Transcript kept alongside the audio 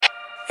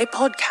a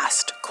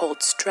podcast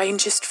called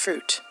Strangest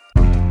Fruit.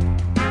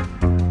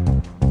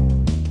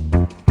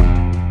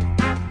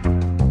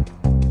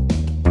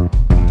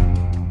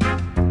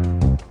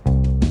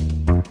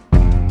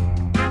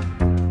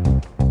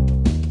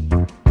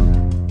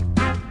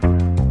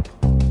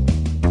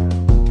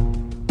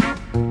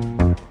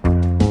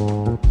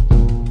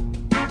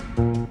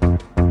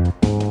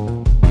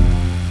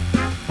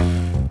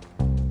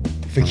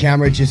 If the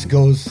camera just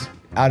goes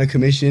out of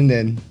commission,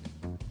 then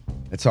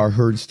that's our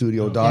herd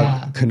studio dog,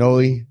 Yeah.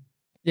 Cannoli.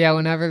 Yeah,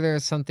 whenever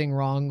there's something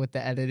wrong with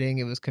the editing,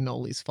 it was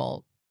Cannoli's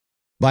fault.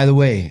 By the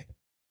way,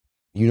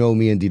 you know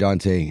me and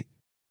Didontae.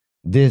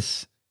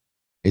 This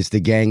is the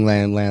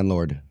Gangland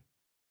Landlord.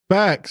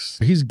 Facts.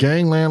 He's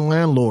Gangland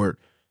Landlord.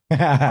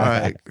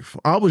 Like,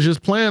 I was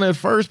just playing at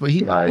first, but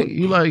you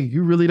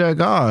really that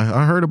guy.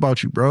 I heard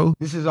about you, bro.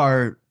 This is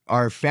our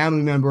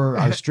family member,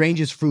 our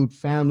strangest fruit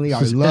family, our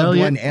This is loved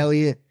Elliot. one,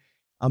 Elliot.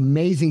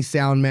 Amazing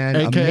sound man,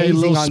 AKA amazing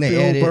Little on the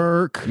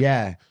Spielberg. edit.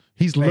 Yeah,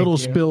 He's Thank Little you.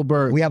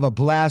 Spielberg. we have a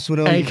blast with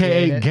him.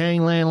 AKA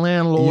Gangland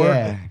Landlord.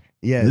 Yeah,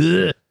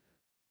 yes.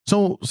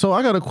 Ugh. So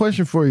I got a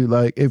question for you.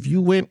 Like, if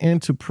you went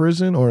into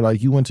prison or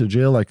like you went to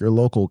jail, like your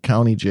local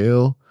county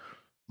jail,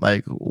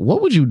 like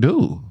what would you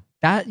do?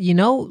 That,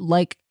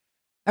 like,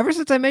 ever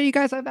since I met you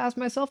guys, I've asked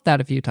myself that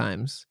a few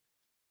times.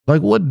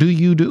 Like, what do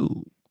you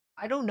do?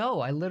 I don't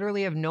know. I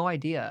literally have no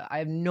idea. I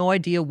have no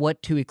idea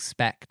what to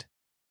expect.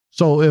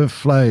 So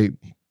if like,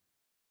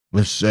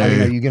 let's I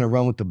mean, are say, you gonna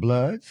run with the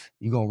Bloods?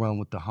 You gonna run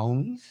with the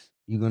homies?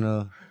 You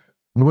gonna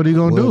what are you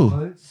gonna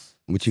do?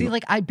 What you See,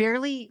 like,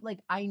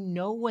 I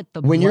know what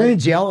the when you're blood- in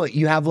jail,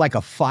 you have like a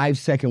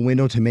 5-second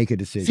window to make a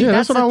decision. Yeah,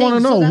 that's that's what the I want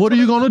to thing. So know. that's What are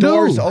you gonna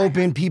Doors do?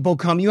 open, people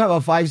come. You have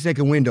a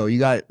 5-second window.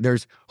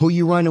 There's who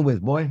you running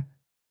with, boy?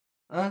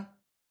 Huh?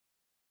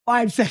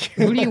 5 seconds.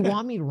 Who do you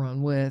want me to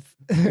run with?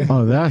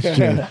 Oh, that's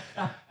just,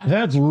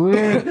 that's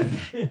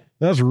rich.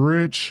 That's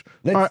rich.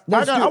 Let's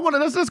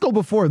Let's go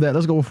before that.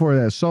 Let's go before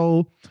that.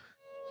 So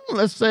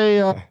let's say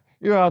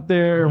you're out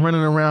there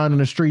running around in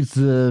the streets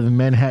of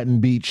Manhattan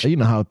Beach. You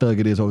know how thug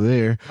it is over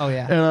there. Oh,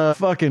 yeah. And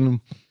fucking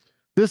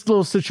this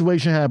little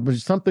situation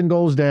happens. Something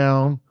goes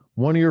down.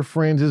 One of your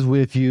friends is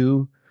with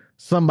you.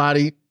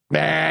 Somebody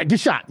get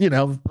shot.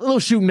 A little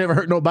shooting never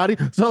hurt nobody.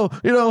 So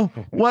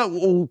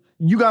what?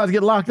 You guys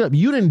get locked up.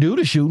 You didn't do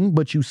the shooting,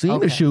 but you seen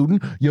Okay. the shooting.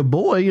 Your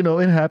boy,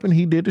 it happened.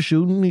 He did the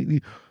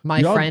shooting.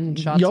 My friend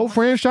shot Your someone?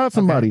 friend shot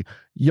somebody.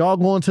 Y'all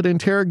going to the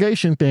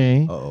interrogation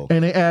thing, Uh-oh.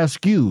 and they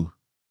ask you,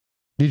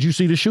 "Did you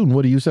see the shooting?"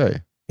 What do you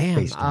say? Stay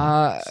Damn.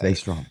 strong. Stay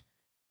strong.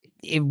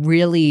 It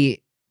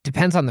really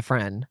depends on the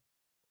friend.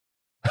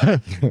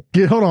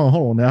 Hold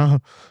on now.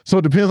 So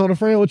it depends on the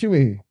friend. What you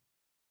mean?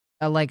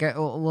 Am I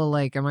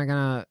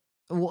gonna?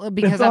 Well,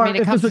 because I mean,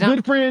 it if comes it's a down.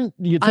 good friend,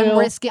 you tell.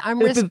 I'm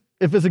risking.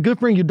 If it's a good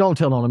friend, you don't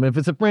tell on them. If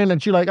it's a friend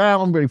that you like, I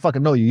don't really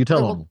fucking know you, you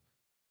tell on them.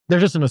 They're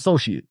just an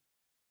associate.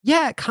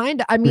 Yeah,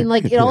 kind of. I mean,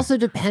 like, it also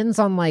depends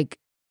on, like,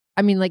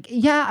 I mean, like,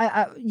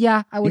 I would. You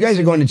guys are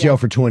assume, going to like, jail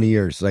for 20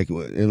 years, like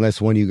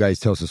unless one of you guys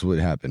tells us what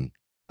happened.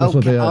 That's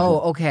what Okay. they ask. Oh,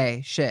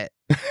 okay. Shit.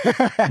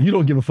 You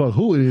don't give a fuck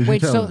who it is.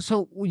 Wait. you tell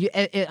So them.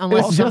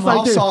 unless It's just like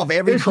I'll this. solve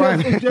every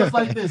crime. It's just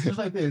like this. Just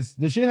like this.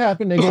 The shit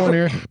happened. They go in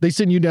there. They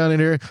send you down in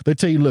there. They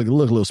tell you, look,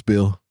 little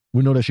Spill.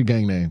 We know that's your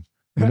gang name.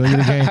 We know you're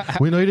the gang.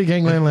 We know you're the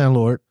gangland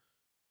landlord.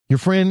 Your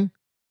friend,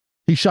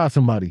 he shot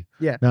somebody.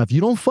 Yeah. Now, if you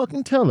don't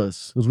fucking tell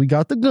us, because we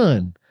got the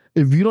gun.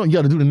 If you don't, you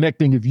got to do the neck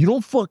thing. If you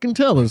don't fucking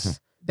tell us,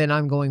 then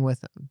I'm going with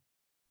them.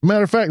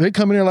 matter of fact, they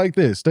come in there like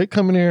this. They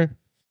come in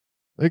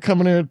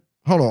there.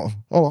 Hold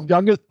on.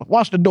 Y'all get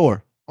watch the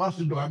door. Watch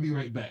the door. I'll be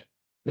right back.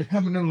 They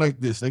come in there like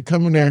this. They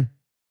come in there.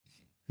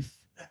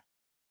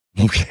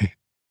 Okay.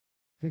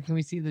 Can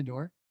we see the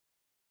door?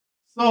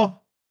 So,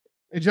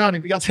 hey Johnny,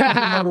 we got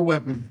another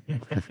weapon.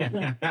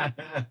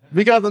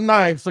 We got the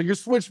knife. So you're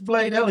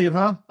switchblade Elliot,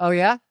 huh? Oh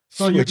yeah.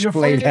 So your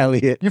Switchblade friend,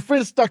 Elliot. your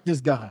friend stuck this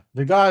guy.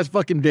 The guy's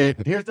fucking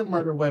dead. Here's the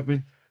murder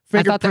weapon.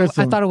 I thought Fingerprints.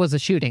 I thought it was a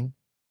shooting,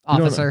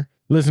 officer.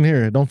 Listen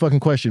here. Don't fucking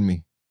question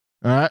me.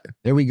 All right.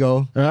 There we go.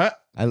 All right.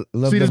 I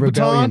love See the this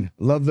rebellion. baton?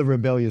 Love the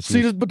rebelliousness.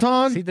 See this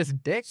baton? See this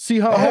dick?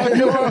 See how hard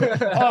you are?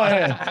 Oh,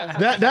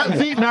 yeah. That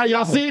see, now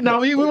y'all see,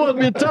 now we want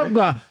to be a tough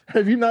guy.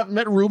 Have you not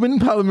met Ruben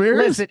Palomares?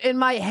 Listen, in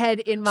my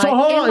head, So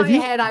hold on, if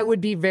you- head, I would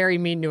be very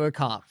mean to a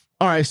cop.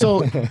 All right,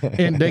 so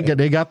and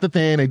they got the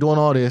thing, they doing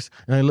all this,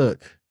 and they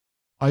look,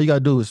 all you gotta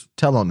do is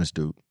tell on this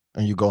dude,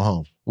 and you go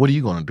home. What are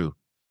you gonna do?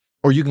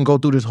 Or you can go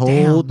through this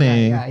whole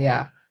thing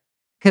Yeah.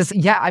 Because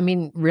I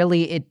mean,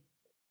 really,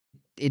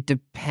 it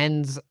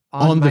depends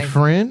on the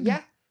friend.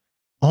 Yeah.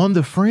 On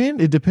the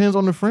friend, it depends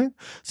on the friend.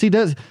 See,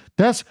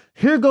 that's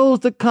here goes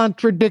the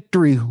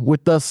contradictory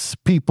with us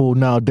people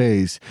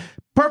nowadays.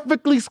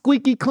 Perfectly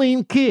squeaky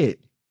clean kid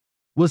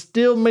will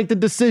still make the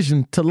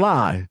decision to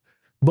lie,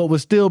 but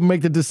would still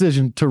make the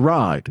decision to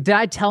ride. Did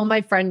I tell my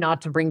friend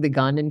not to bring the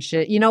gun and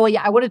shit? You know what?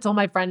 Yeah, I would have told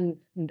my friend,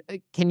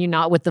 can you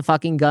not with the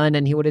fucking gun?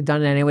 And he would have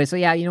done it anyway. So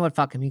yeah, you know what?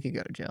 Fuck him. He could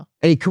go to jail.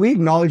 Hey, can we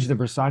acknowledge the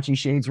Versace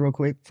shades real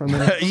quick for a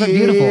minute? Those look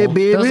beautiful.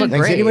 baby. Those look Is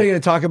great. anybody going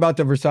to talk about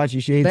the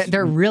Versace shades?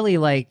 They're really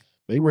like,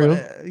 They real.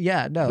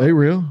 yeah, no. They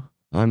real.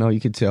 I know, you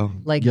could tell.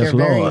 Like Yes, they're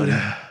very. Lord.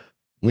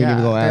 We didn't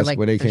even go they're ask like-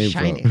 where they they're came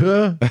shiny.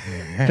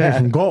 Came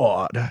from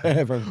God.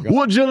 from.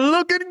 Would you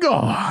look at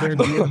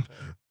God?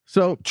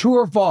 So True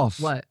or false?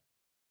 What?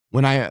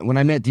 When I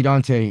met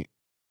Didontae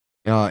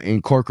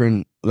in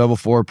Corcoran level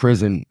 4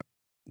 prison,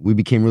 we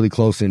became really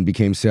close and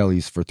became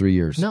cellies for 3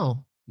 years.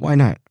 No. Why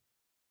not?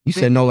 You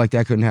said no, like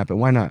that couldn't happen.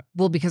 Why not?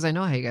 Well, because I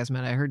know how you guys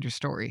met. I heard your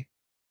story.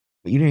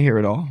 But you didn't hear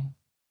it all.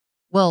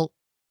 Well,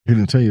 he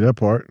didn't tell you that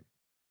part.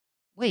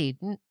 wait.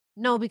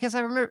 No, because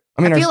I remember.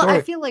 I mean, I our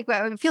feel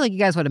story- like you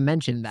guys would have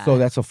mentioned that. So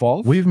that's a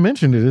false? We've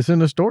mentioned it. It's in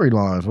the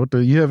storylines.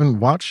 You haven't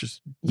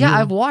watched? Yeah,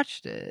 I've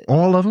watched it.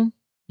 all of them.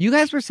 You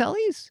guys were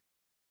cellies?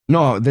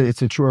 No,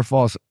 it's a true or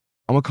false.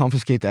 I'm going to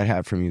confiscate that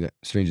hat from you, that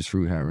strangest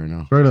fruit hat right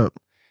now. Straight up.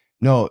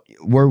 No,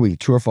 were we?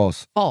 True or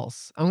false?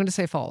 False. I'm going to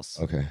say false.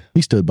 Okay.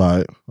 He stood by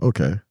it.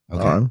 Okay.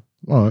 Okay. All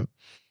right.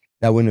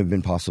 That wouldn't have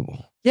been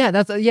possible. Yeah,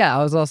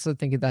 I was also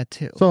thinking that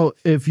too. So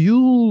if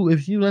you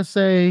let's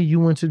say you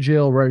went to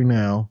jail right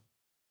now,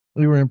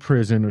 you were in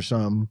prison or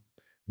something,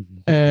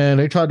 and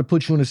they tried to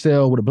put you in a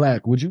cell with a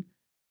black, would you?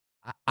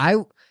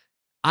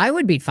 I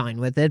would be fine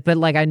with it, but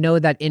like I know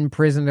that in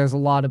prison there's a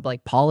lot of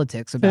like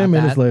politics about 10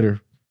 minutes that.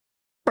 later.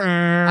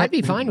 I'd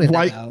be fine with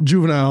White it. Though.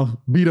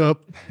 juvenile beat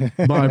up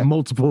by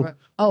multiple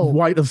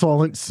white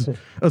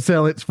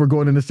assailants for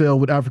going in the cell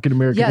with African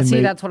American Yeah, inmates.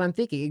 see, that's what I'm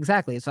thinking.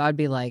 Exactly. So I'd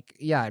be like,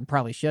 yeah, I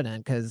probably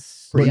shouldn't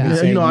because But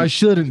yeah. you I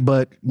shouldn't,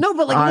 but No,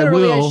 but like I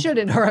literally I will.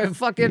 shouldn't, or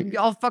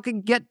I'll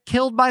fucking get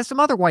killed by some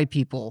other white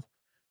people.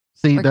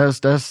 see, Like-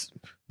 that's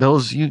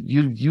those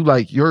you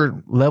like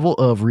your level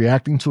of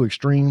reacting to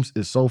extremes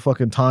is so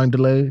fucking time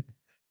delayed.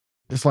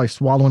 It's like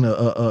swallowing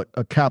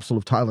a capsule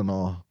of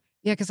Tylenol.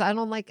 Yeah, because I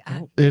don't like.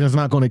 It is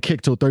not going to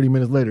kick till 30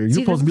 minutes later. You're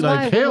See, supposed to this be is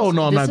like, why I hell wouldn't-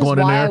 no, I'm this not is going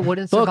in why there. I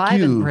wouldn't Fuck survive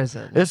you. in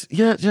prison. It's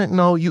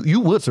no, you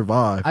would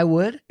survive. I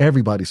would.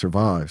 Everybody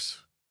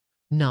survives.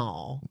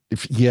 No.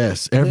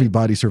 Yes,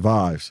 everybody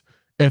survives.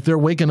 If they're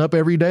waking up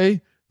every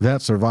day,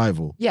 that's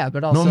survival. Yeah,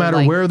 but also No matter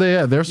like, where they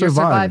at, they're you're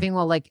surviving.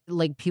 while like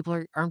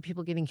people aren't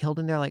people getting killed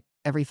in there like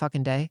every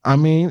fucking day? I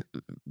mean,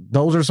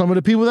 those are some of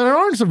the people that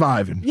aren't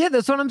surviving. Yeah,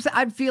 that's what I'm saying.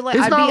 I'd feel like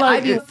It's not like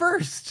I'd be it-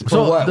 first.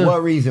 So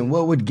what reason?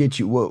 What would get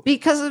you? What?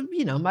 Because of,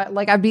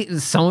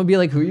 someone would be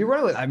like, who you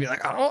running with? I'd be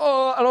like, I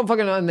don't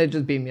fucking know, and they'd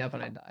just beat me up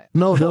and I'd die.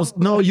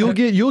 No, you'll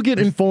get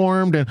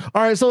informed. And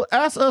all right, so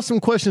ask us some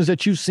questions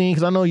that you've seen,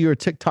 because I know you're a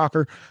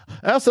TikToker.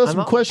 Ask us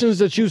some questions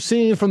that you've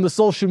seen from the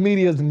social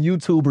medias and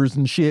YouTubers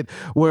and shit,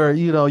 where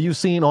you've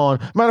seen on.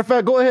 Matter of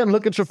fact, go ahead and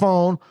look at your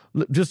phone.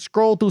 Just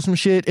scroll through some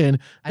shit and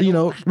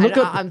look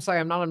up. I'm sorry,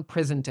 I'm not on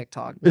prison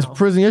TikTok. It's No.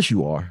 prison. Yes,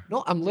 you are.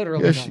 No, I'm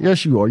literally Yes, not.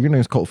 yes, you are. Your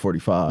name's Colt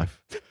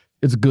 45.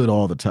 It's good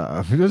all the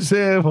time. You know what I'm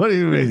saying? What do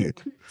you mean?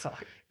 Sorry.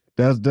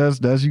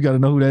 That's you got to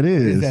know who that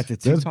is. Is that the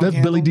that's TikTok Billy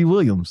handle? D.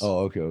 Williams. Oh,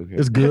 okay.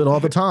 It's good all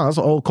the time. It's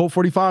an old Colt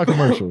 45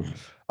 commercial.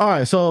 All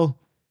right, so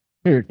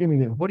here, give me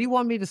that. What do you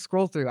want me to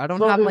scroll through? I don't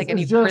So have it's- like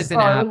any it's just- prison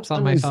all right, apps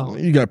on my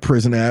phone. You got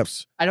prison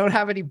apps. I don't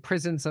have any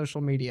prison social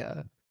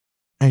media.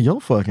 And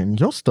your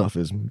stuff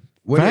is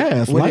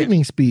fast,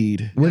 lightning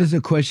speed. What is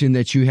a question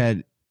that you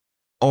had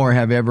or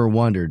have ever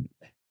wondered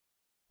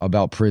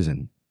about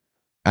prison?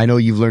 I know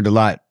you've learned a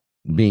lot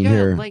being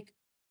here. Like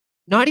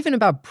not even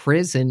about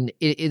prison.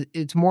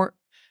 It's more.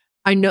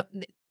 I know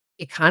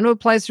it kind of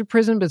applies to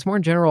prison, but it's more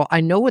in general.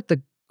 I know what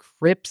the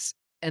Crips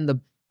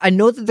and I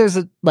know that there's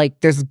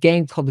a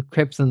gang called the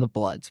Crips and the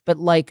Bloods, but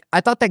like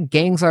I thought that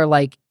gangs are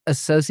like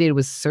associated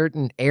with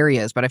certain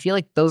areas, but I feel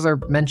like those are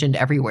mentioned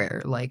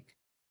everywhere. Like,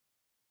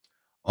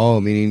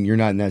 Oh, meaning you're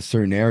not in that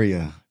certain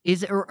area.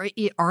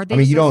 Are they? I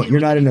mean, you're associated not with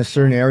in a anything?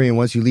 certain area, and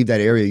once you leave that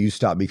area, you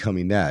stop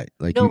becoming that.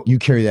 Like No. you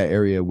carry that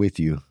area with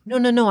you.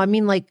 No. I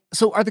mean, like,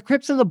 so are the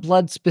Crips and the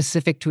Bloods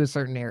specific to a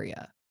certain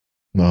area?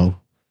 No.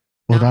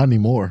 Well, No. not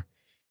anymore.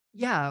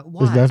 Yeah.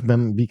 Why? That's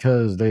been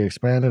because they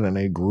expanded and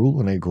they grew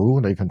and they grew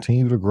and they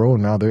continue to grow,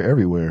 and now they're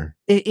everywhere.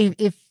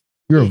 If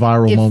You're a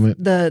viral if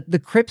moment.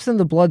 The Crips and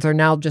the Bloods are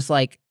now just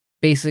like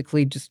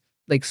basically just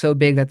like so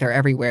big that they're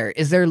everywhere.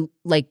 Is there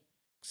like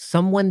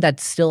someone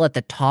that's still at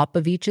the top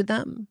of each of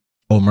them?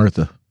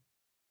 Omerta.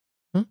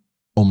 Huh?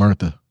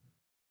 Omerta.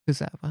 Who's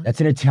that? What?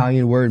 That's an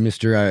Italian word,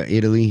 Mr.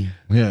 Italy.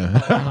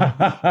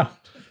 Yeah.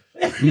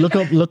 look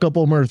up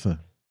Omerta.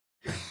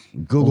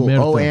 Google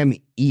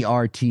Omerta.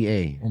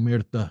 Omerta.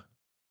 Omerta.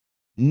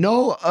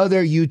 No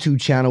other YouTube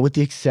channel, with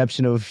the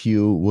exception of a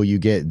few, will you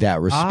get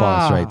that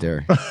response right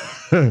there.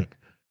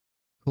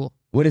 Cool.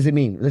 What does it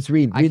mean? Let's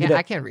read. I Read it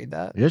up. can't read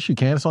that. Yes, you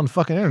can. It's on the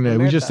fucking internet.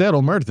 We just said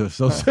Omerta.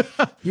 So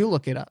You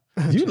look it up.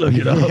 you look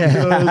it up.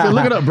 Yeah.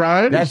 Look it up,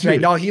 Brian. That's right.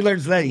 No, he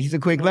learns that. He's a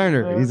quick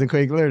learner. He's a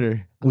quick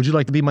learner. Would you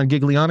like to be my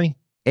Gigliani?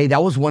 Hey,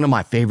 that was one of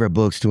my favorite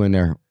books too in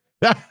there.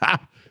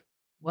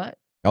 What?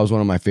 That was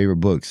one of my favorite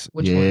books.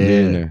 Which Yeah. one?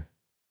 In there.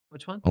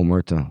 Which one?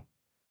 Omerta.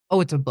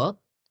 Oh, it's a book?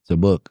 It's a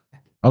book.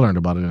 I learned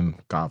about it in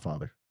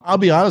Godfather. I'll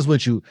be honest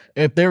with you.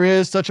 If there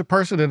is such a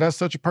person and that's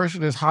such a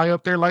person is high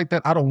up there like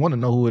that, I don't want to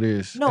know who it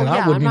is. No, and yeah,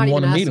 I wouldn't I'm not even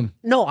want to even meet asking. him.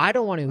 No, I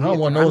don't want to. I don't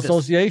want no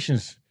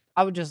associations.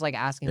 I would just like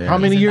asking. Yeah. them, How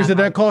many isn't years did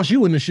that hard? cost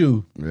you in the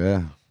shoe?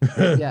 Yeah.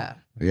 Yeah.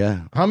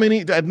 Yeah. How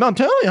many? No, I'm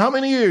telling you, how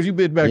many years you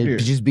been back there?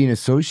 Just being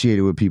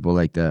associated with people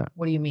like that.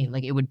 What do you mean?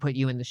 Like it would put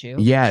you in the shoe?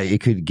 Yeah,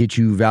 it could get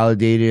you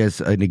validated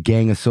as a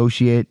gang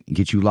associate,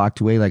 get you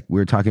locked away. Like we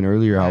were talking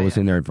earlier, I was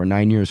in there for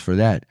 9 years for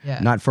that. Yeah.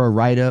 Not for a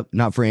write-up,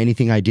 not for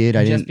anything I did.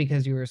 I Just didn't.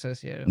 because you were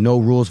associated. No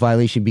rules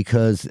violation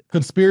because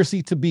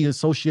Conspiracy to be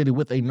associated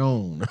with a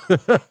known.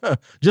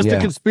 Just a Yeah.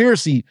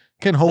 conspiracy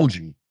can hold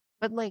you.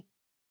 But like,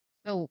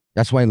 so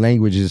that's why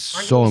language is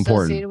aren't so you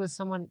important. associated with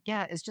someone?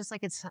 Yeah, it's just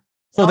like it's.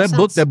 So all that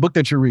sounds- book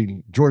that you're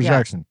reading, George Yeah.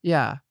 Jackson,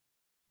 Yeah.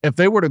 if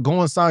they were to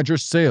go inside your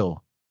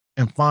cell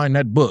and find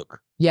that book,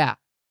 Yeah.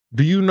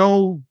 do you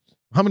know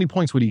how many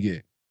points would he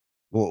get?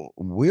 Well,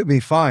 we'll be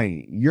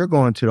fine. You're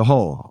going to the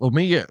hole. Well,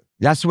 me, yeah.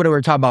 That's what we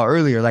were talking about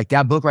earlier. Like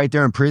that book right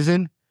there in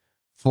prison,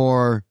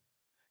 for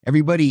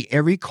everybody,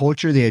 every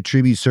culture, they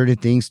attribute certain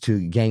things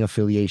to gang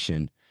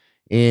affiliation.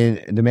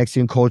 In the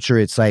Mexican culture,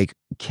 it's like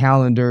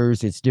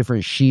calendars, it's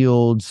different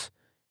shields,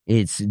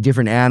 it's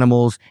different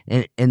animals.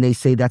 And they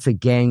say that's a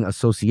gang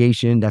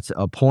association. That's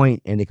a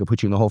point, and they could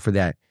put you in the hole for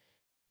that.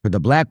 For the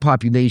black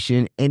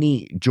population,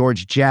 any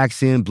George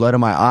Jackson, Blood on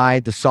My Eye,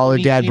 the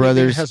Soledad Anything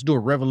Brothers, that has to do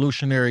with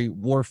revolutionary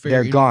warfare.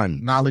 they're any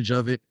gone. Knowledge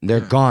of it. They're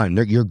gone.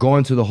 You're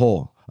going to the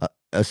hole.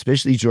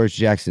 Especially George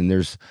Jackson.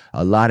 There's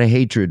a lot of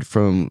hatred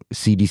from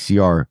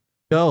CDCR.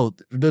 Yo,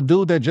 the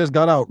dude that just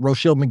got out,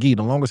 Rochelle McGee,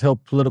 the longest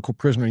held political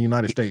prisoner in the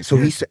United States. So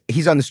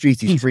he's on the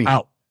streets. He's free.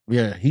 out.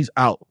 Yeah, he's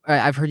out.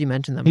 I've heard you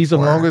mention them. He's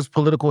before. the longest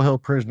political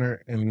held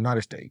prisoner in the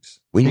United States.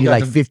 We He did got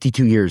like the-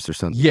 52 years or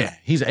something. Yeah,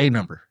 he's A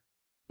number.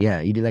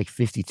 Yeah, he did like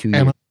 52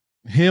 And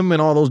years. him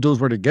and all those dudes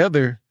were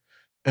together.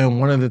 And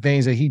one of the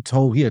things that he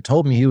had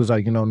told me, he was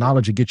like,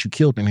 knowledge will get you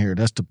killed in here.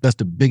 That's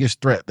the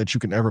biggest threat that you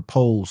can ever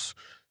pose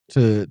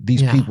to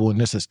these Yeah. people in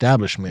this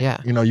establishment. Yeah.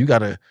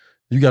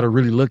 You gotta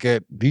really look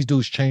at these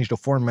dudes changed the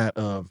format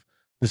of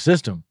the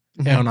system.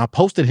 Mhm. And I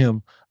posted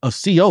him a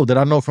CO that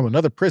I know from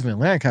another prison in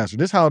Lancaster.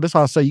 This how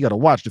I say you gotta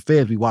watch. The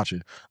feds be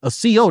watching. A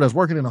CO that's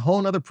working in a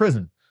whole nother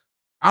prison.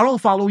 I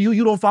don't follow you.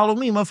 You don't follow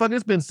me, motherfucker.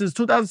 It's been since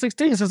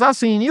 2016 since I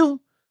seen you.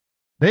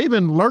 They've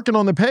been lurking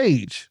on the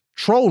page,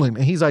 trolling.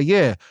 And he's like,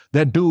 yeah,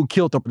 that dude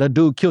killed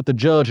the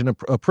judge and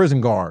a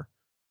prison guard.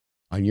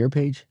 On your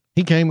page?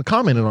 He came and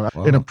commented on it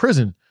Wow. in a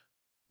prison.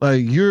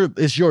 Like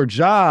it's your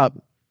job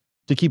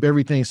to keep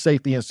everything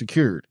safety and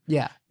secured.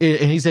 Yeah.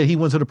 And he said he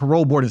went to the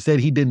parole board and said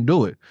he didn't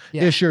do it.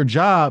 Yeah. It's your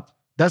job.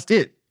 That's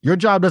it. Your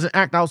job doesn't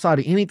act outside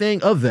of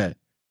anything of that.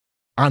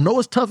 I know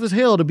it's tough as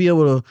hell to be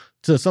able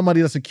to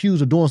somebody that's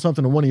accused of doing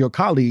something to one of your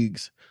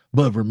colleagues,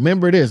 but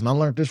remember this, and I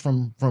learned this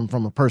from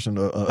a person,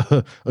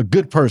 a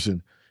good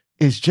person.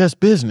 It's just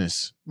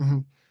business.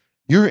 Mhm.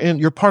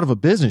 You're part of a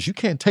business. You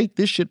can't take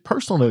this shit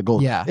personal. That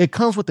goes. Yeah. It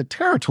comes with the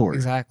territory.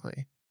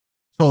 Exactly.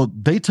 So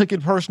they took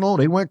it personal.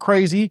 They went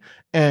crazy,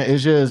 and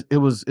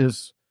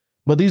it's.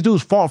 But these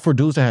dudes fought for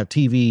dudes to have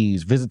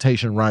TVs,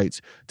 visitation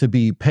rights, to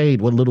be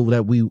paid what little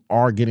that we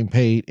are getting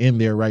paid in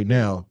there right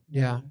now.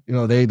 Yeah.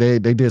 They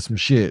did some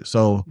shit.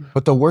 So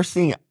But the worst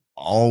thing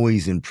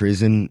always in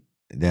prison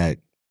that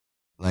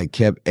like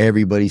kept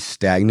everybody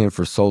stagnant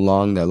for so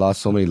long, that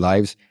lost so many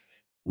lives,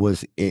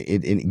 was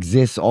it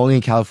exists only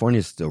in California.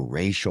 It's the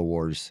racial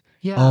wars.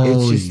 Yeah.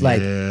 It's just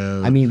like,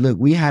 I mean, look,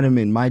 we had them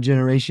in my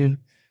generation.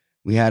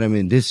 We had them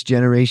in this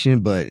generation,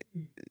 but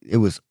it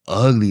was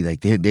ugly. Like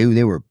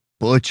they were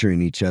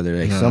butchering each other.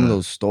 Like some of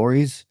those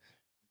stories.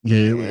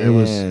 yeah,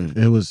 Man.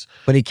 it was.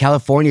 But in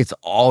California,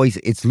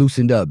 it's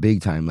loosened up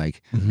big time.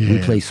 Like we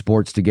Yeah. play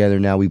sports together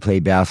now. We play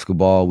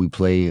basketball. We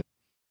played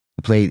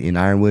in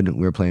Ironwood.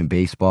 We were playing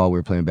baseball. We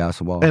were playing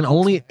basketball. And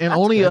only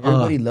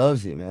Everybody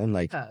loves it, man.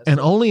 Like and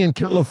only in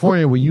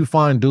California where you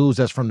find dudes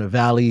that's from the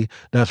Valley,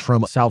 that's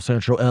from South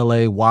Central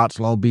LA, Watts,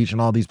 Long Beach, and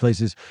all these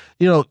places.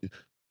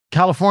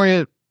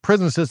 California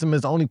prison system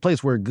is the only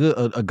place where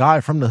a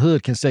guy from the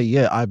hood can say,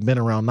 yeah, I've been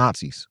around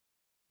Nazis.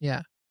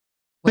 Yeah.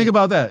 Think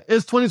about that.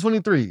 It's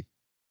 2023.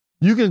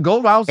 You can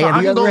go outside. hey, have I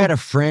you can ever go, had a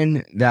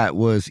friend that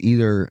was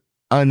either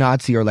a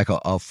Nazi or like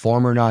a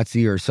former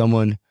Nazi or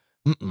someone?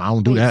 I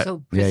don't do that.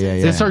 So Yeah, yeah,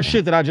 yeah. There's certain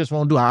shit that I just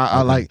won't do.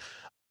 I Okay.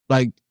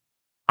 like,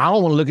 I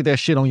don't want to look at that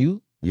shit on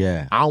you.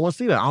 Yeah. I don't want to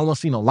see that. I don't want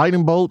to see no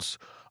lightning bolts.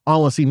 I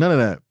don't want to see none of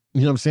that.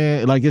 You know what I'm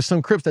saying? Like, it's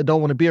some Crips that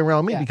don't want to be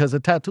around me Yeah. because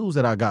of tattoos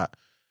that I got.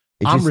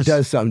 It I'm just res-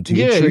 does something to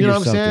you. Yeah, It you triggers know what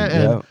I'm something. saying?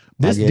 And Yeah.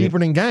 This I get deeper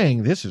than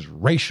gang. This is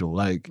racial.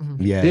 Like, Mhm.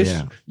 Yeah, this,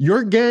 yeah.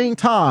 your gang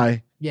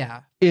tie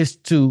Yeah. is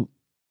to,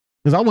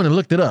 because I went and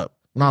looked it up.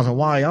 And I was like,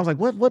 why? I was like,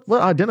 what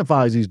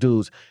identifies these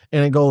dudes?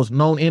 And it goes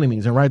known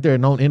enemies. And right there,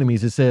 known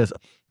enemies, it says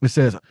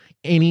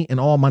any and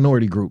all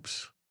minority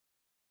groups.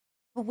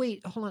 Oh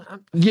wait, hold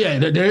on. Yeah,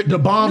 the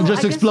bomb No, just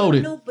I guess-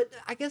 exploded. No, but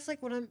I guess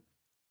like what I'm.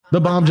 The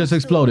bomb just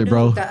exploded,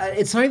 bro.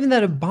 It's not even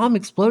that a bomb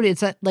exploded.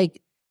 It's that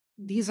like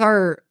these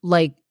are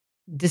like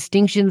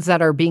distinctions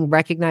that are being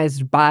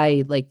recognized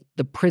by like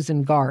the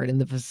prison guard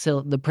and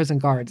the prison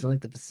guards and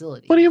like the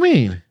facility. What do you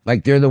mean?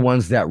 Like they're the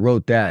ones that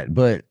wrote that.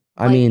 But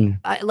I Like, mean,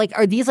 like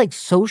are these like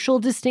social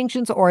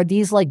distinctions or are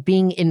these like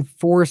being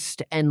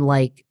enforced and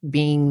like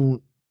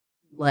being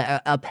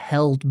like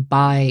upheld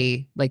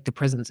by like the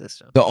prison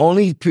system? the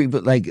only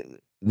people like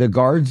the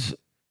guards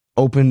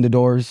open the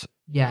doors,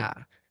 Yeah.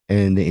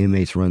 and the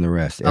inmates run the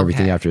rest.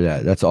 Everything Okay. after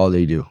that. That's all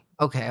they do.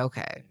 Okay.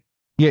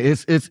 Yeah,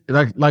 it's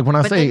like when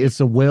I But say then- it's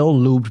a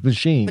well-lubed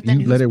machine. But then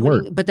You let it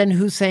work. But then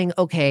who's saying,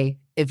 okay,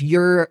 if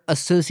you're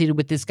associated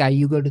with this guy,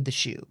 you go to the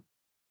shoe?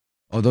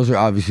 Oh, those are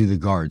obviously the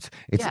guards.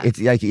 It's Yeah.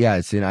 it's like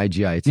it's an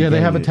IGI. It's Yeah, they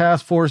gang have a unit.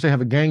 task force. They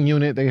have a gang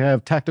unit. They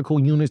have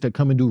tactical units that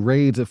come and do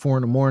raids at 4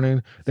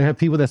 a.m. They have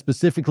people that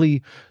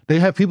specifically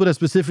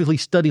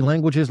study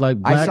languages like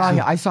black.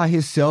 I saw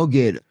his cell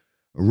get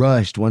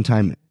rushed one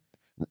time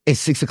at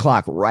 6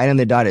 o'clock, right on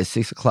the dot at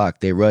 6 o'clock.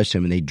 They rushed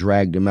him and they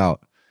dragged him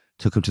out,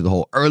 took him to the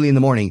hole early in the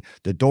morning.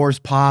 The doors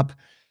pop,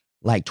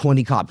 like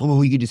 20 cops.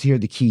 Oh, you could just hear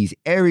the keys.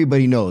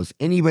 Everybody knows.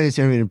 Anybody that's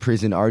ever been in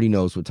prison already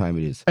knows what time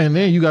it is. And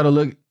then you got to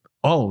look.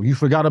 Oh, you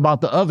forgot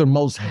about the other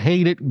most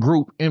hated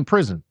group in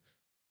prison.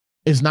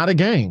 It's not a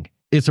gang.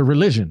 It's a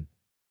religion.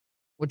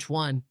 Which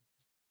one?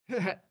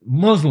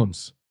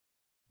 Muslims.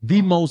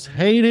 The most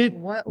hated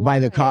By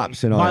the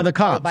cops and all. by the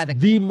cops. by the-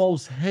 the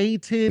most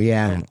hated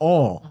Yeah. of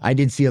all. I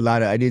did see a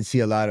lot of.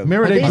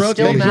 Remember, Are they they drugged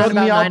still mad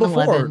me about out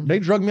before. 9/11? They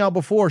drugged me out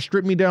before,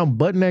 stripped me down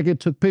butt naked,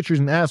 took pictures,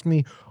 and asked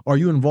me, "Are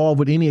you involved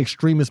with any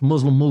extremist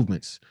Muslim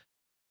movements?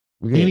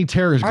 Any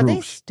terrorist Are they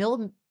groups?"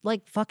 still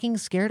like fucking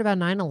scared about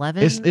 9/11?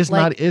 It's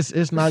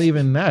Like, not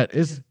even that.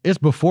 It's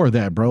before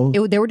that, bro.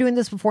 they were doing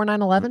this before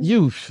 9/11?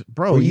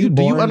 Were you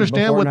Do you born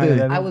understand before what the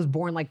 9/11? I was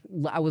born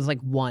I was like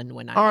 1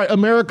 when I. All right,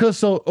 America,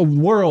 so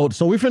world.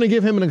 So we're finna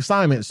give him an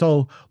assignment.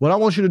 So what I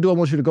want you to do, I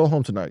want you to go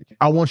home tonight.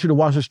 I want you to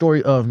watch the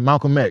story of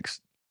Malcolm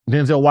X.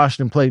 Denzel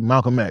Washington played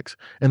Malcolm X,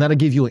 and that'll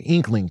give you an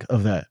inkling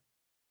of that.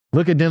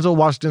 Look at Denzel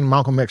Washington,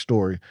 Malcolm X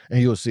story,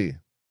 and you'll see.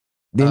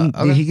 Did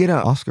okay. he get an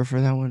Oscar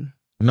for that one?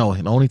 No,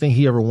 the only thing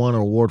he ever won an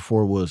award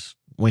for was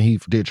when he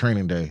did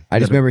Training Day. I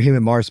just remember him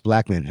and Morris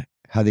Blackman,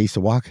 how they used to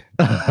walk.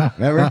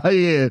 Remember?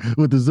 Yeah,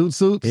 with the zoot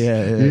suits.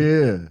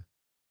 Yeah.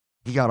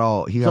 He got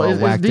all So it's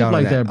whacked deep out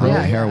like on that, bro. on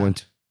Yeah, the heroin.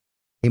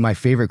 Hey, my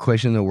favorite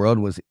question in the world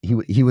was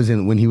he was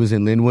in when he was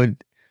in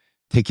Linwood,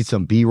 taking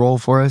some B-roll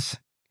for us,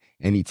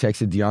 and he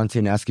texted Didontae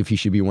and asked if he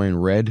should be wearing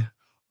red.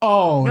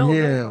 Oh No,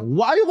 yeah.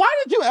 Why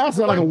did you ask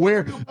that like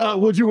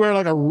would you wear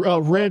like a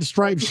red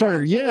striped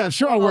shirt? Yeah,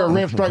 sure I'll wear a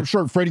red striped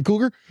shirt, Freddy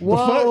Cougar. Whoa,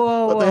 The fuck?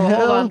 whoa, What the whoa, hold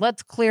hell? on.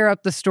 Let's clear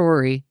up the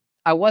story.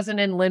 I wasn't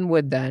in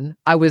Linwood then.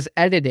 I was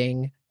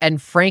editing,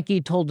 and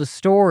Frankie told a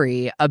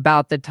story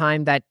about the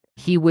time that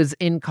he was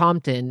in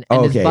Compton,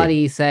 and his Okay.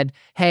 buddy said,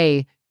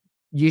 "Hey,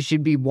 you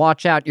should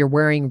watch out. You're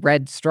wearing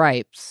red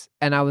stripes."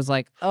 And I was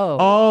like, "Oh,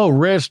 Oh,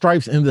 red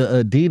stripes in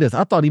the Adidas.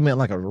 I thought he meant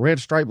like a red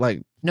stripe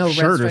like no,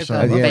 shirt or red stripes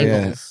something. on Yeah,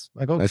 yeah. bagels."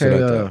 like That's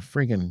okay, what I thought.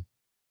 freaking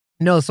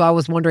No, so I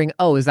was wondering,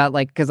 is that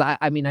like, because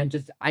I mean,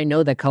 I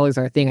know that colors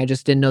are a thing. I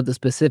just didn't know the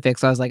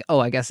specifics. So I was like,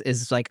 I guess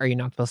is like, are you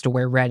not supposed to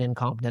wear red in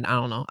Compton? I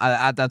don't know.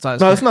 That's what I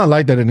was. No, it's not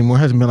like that anymore.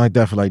 It hasn't been like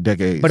that for like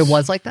decades. But it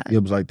was like that. It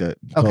was like that.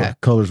 Okay.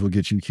 Colors will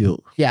get you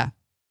killed. Yeah.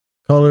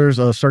 Colors,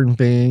 certain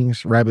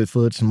things, rabbit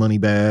foots, money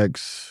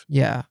bags.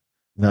 Yeah.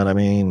 You know what I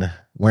mean?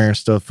 Wearing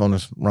stuff on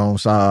the wrong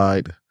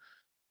side.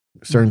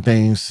 Certain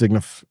things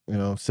sickness,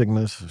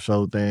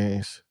 show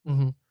things.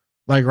 Mm-hmm.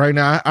 Like right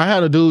now, I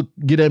had a dude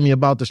get at me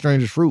about the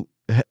strangest fruit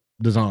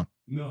design.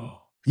 No.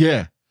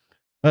 Yeah.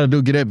 I had a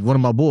dude get at me, one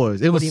of my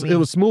boys. It What do you mean?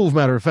 was smooth,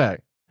 matter of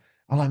fact.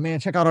 I'm like, man,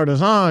 check out our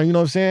design. You know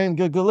what I'm saying?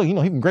 Good look. You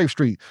know, he from Grape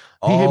Street.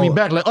 He hit me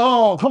back like,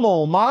 oh, come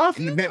on, Marv.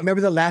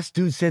 Remember the last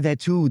dude said that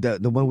too, the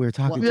one we were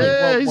talking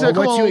Yeah, to. he said,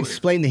 come once you on.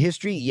 explain the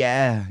history,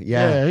 yeah.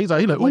 Yeah, he's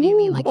like, What do you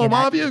mean, like, come on, get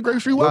at Marv, yeah, Grape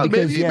Street, Well, welcome,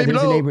 because baby,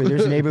 baby,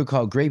 there's a neighborhood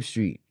called Grape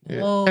Street.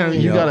 Whoa. And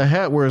you You got know. a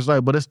hat where it's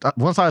like, but it's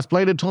once I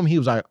explained it to him, he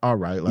was like, all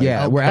right. Like,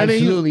 Yeah, we're and then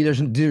absolutely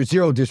there's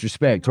zero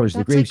disrespect towards the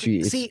That's Grape like, Street.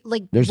 It's- see,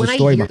 like there's a when I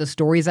story hear behind- the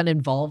stories that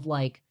involve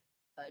like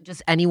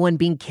just anyone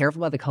being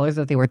careful about the colors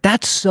that they wear,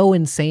 that's so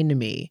insane to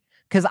me.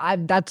 Because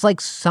that's like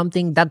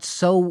something that's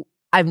so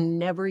I've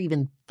never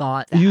even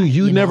thought. That,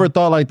 you never know?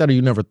 thought like that, or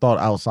you never thought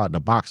outside the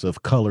box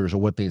of colors or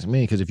what things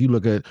mean. Because if you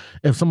look at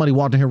if somebody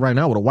walked in here right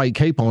now with a white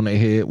cape on their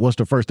head, what's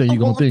the first thing you're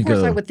gonna think Of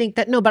course, I of? would think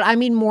that. No, but I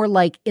mean more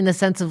like in the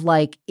sense of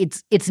like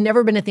it's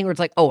never been a thing where it's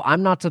like,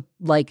 I'm not to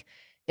like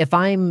if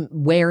I'm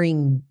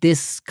wearing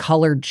this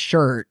colored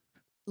shirt,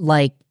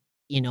 like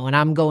and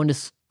I'm going to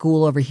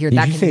school over here. Did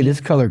that you can say mean this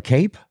color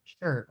cape?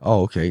 shirt.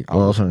 Oh, okay.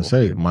 Well, I was gonna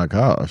say, my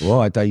gosh. Well,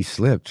 I thought you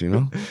slipped,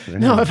 No,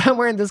 if I'm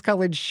wearing this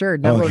colored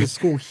shirt and I'm going to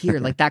school here,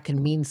 like that could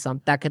mean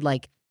something. That could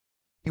like.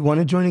 You want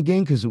to join a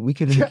gang? Because we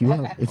can hook you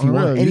up if For you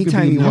real, want.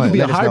 Anytime you you want. could be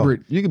a let us know.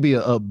 hybrid. You could be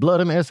a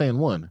blood and essay in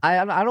one.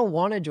 I don't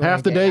want to join.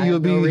 Half a the gang. day I you'll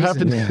have be no half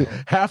reason.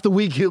 half the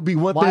week he'll be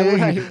one Why would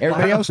thing. I-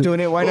 Everybody else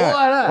doing it. Why not?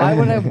 Why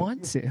would I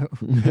want to?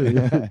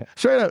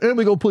 Straight up, and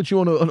we gonna put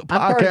you on a I'm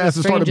part podcast of and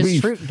the start a strangest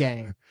beef. fruit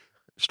gang.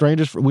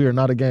 Strangers, we are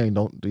not a gang.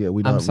 We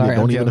I'm not. sorry, We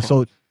don't I'm even joking.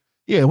 associate.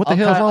 Yeah, what the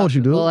hell's wrong with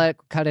you, dude? We'll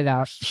cut it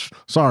out.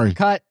 Sorry.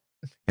 Cut.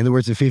 In the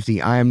words of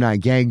 50, I am not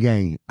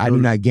gang. I do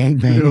not gang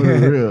bang.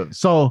 Real.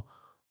 So,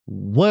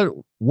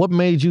 what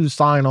made you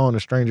sign on to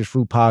Strangers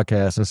Fruit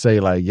podcast and say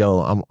like, "Yo,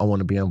 I want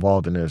to be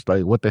involved in this"?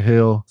 Like, what the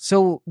hell?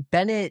 So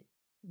Bennett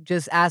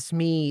just asked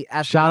me.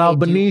 Shout out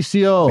 "Hey, do you-"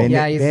 Benicio. Ben-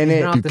 Yeah, he's been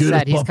Bennett, off you the good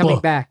set. He's coming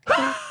papa.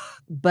 back.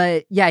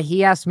 But yeah,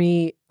 he asked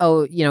me,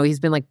 oh, he's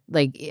been like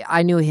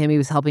I knew him. He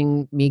was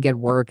helping me get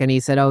work, and he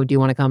said, oh, do you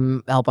want to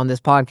come help on this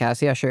podcast?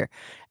 Yeah, sure.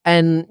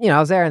 And I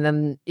was there, and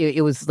then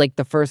it was like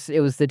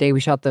it was the day we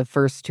shot the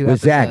first 2 With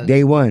episodes. Zach,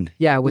 day one.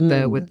 Yeah,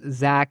 with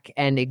Zach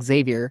and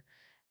Xavier,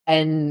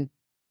 and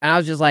I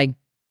was just like,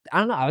 I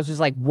don't know. I was just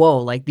like, whoa,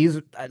 like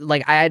these,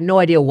 like I had no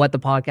idea what the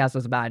podcast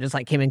was about. I just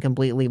like came in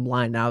completely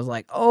blind, and I was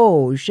like,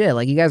 oh shit,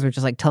 like you guys were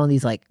just like telling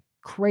these like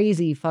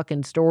crazy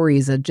fucking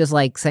stories and just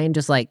like saying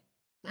just like,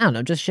 I don't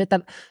know, just shit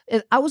that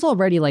I was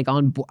already like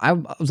I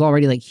was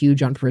already like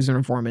huge on prison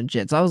reform and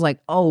shit. So I was like,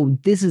 oh,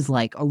 this is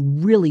like a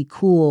really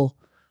cool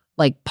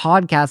like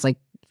podcast like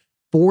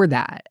for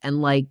that.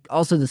 And like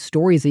also the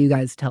stories that you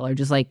guys tell are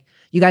just like,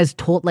 you guys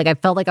told, like I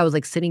felt like I was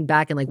like sitting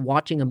back and like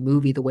watching a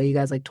movie, the way you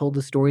guys like told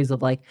the stories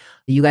of like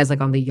you guys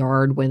like on the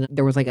yard when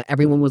there was like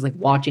everyone was like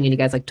watching and you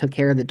guys like took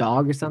care of the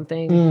dog or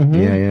something.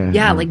 Mm-hmm.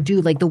 Yeah, like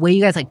dude, like the way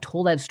you guys like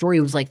told that story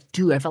was like,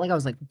 dude, I felt like I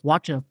was like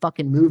watching a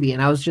fucking movie.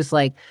 And I was just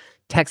like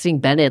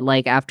texting Bennett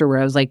like afterward.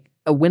 I was like,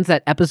 when's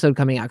that episode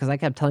coming out? Because I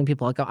kept telling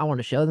people like I want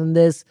to show them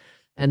this.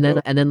 And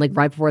then like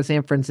right before the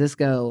San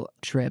Francisco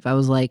trip, I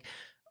was like,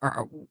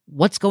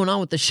 what's going on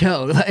with the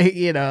show? Like,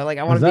 like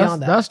I want to be on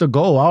that. That's the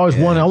goal. I always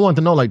wanted. I want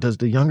to know, like, does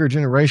the younger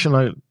generation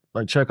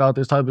like check out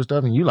this type of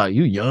stuff? And you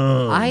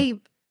young.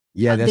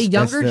 The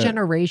younger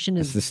generation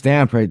is the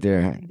stamp right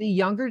there. The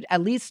younger,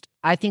 at least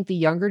I think the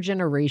younger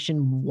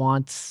generation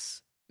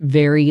wants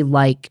very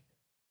like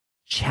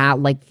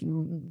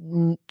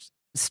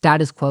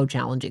status quo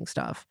challenging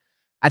stuff.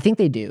 I think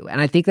they do,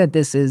 and I think that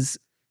this is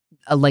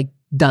like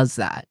does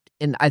that,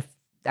 and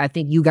I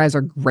think you guys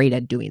are great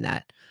at doing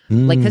that.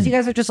 Like, because you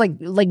guys are just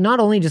like not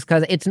only just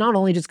because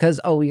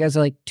oh, you guys are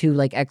like 2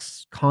 like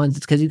ex-cons,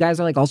 it's because you guys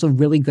are like also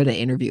really good at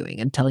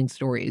interviewing and telling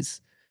stories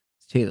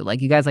too.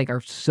 Like you guys like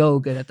are so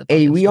good at the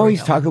Hey, we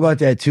always talk about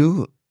that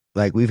too.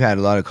 Like we've had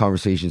a lot of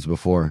conversations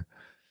before,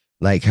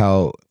 like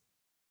how,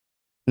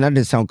 not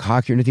to sound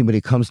cocky or anything, but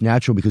it comes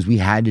natural because we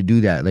had to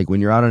do that. Like when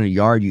you're out on a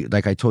yard, you,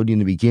 like I told you in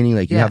the beginning,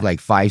 like you have like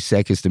 5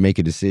 seconds to make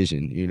a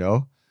decision,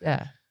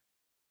 Yeah.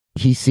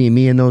 He's seen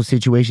me in those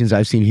situations.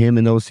 I've seen him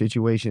in those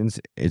situations.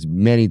 It's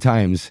many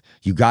times.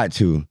 You got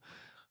to.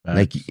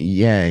 Like,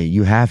 yeah,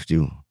 you have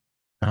to.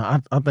 I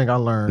think I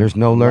learned. There's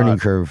no learning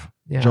curve.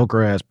 Yeah.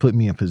 Joker has put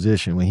me in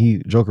position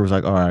when Joker was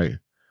like, all right,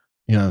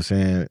 you know what I'm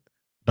saying?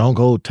 Don't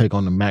go take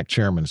on the MAC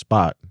chairman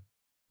spot.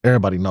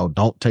 Everybody know,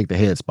 don't take the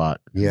head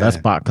spot. Yeah. That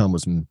spot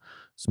comes with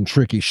some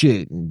tricky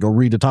shit. Go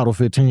read the Title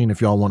 15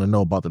 if y'all want to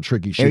know about the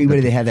tricky shit.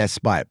 Everybody that had that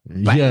spot.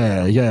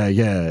 Yeah.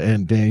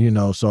 And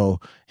then, so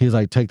he's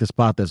like, take the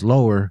spot that's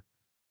lower.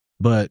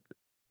 But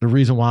the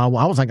reason why I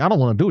was like, I don't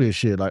want to do this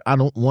shit. Like, I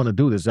don't want to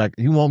do this. Like,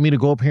 you want me to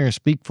go up here and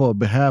speak for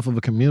behalf of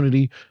a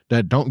community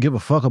that don't give a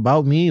fuck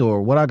about me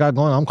or what I got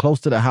going? I'm close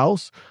to the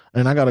house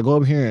and I got to go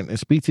up here and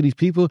speak to these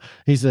people.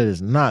 He said,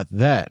 it's not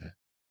that.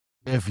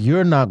 If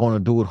you're not going to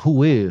do it,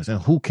 who is?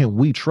 And who can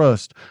we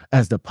trust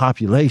as the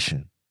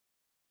population?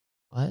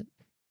 What?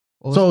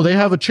 So they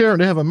have a chair,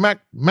 they have a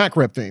MAC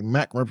rep thing,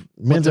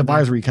 Men's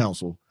Advisory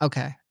Council.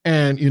 Okay.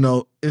 And,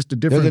 it's the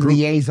different They're the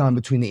liaison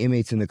between the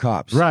inmates and the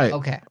cops. Right.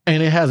 Okay.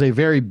 And it has a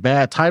very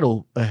bad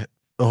title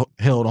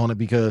held on it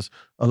because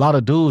a lot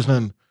of dudes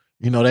then,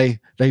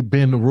 they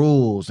bend the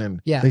rules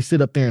and they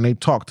sit up there and they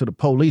talk to the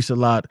police a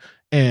lot.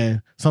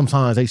 And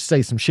sometimes they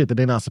say some shit that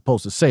they're not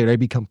supposed to say. They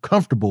become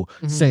comfortable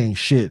saying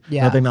shit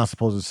that they're not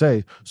supposed to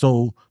say.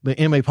 So the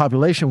inmate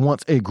population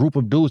wants a group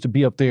of dudes to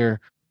be up there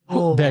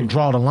that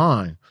draw the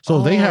line.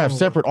 So they have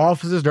separate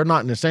offices. They're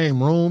not in the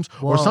same rooms.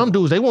 Or some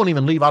dudes, they won't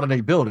even leave out of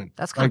their building.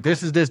 That's like,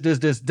 this is this,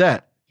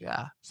 that.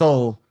 Yeah.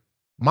 So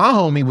my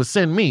homie would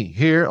send me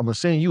here. I'm going to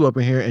send you up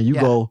in here and you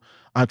go,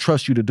 I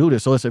trust you to do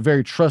this. So it's a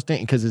very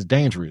trusting because it's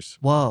dangerous.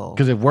 Whoa.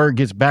 Because if word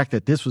gets back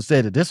that this was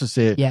said,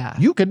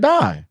 you could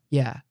die.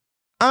 Yeah.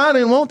 I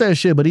didn't want that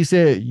shit, but he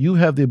said, you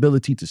have the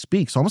ability to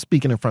speak. So I'm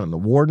speaking in front of the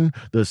warden,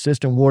 the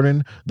assistant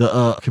warden,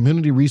 the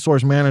community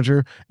resource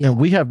manager, and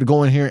we have to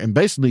go in here and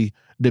basically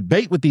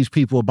debate with these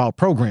people about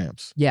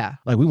programs. Yeah.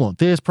 Like, we want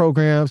this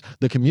programs.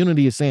 The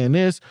community is saying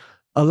this.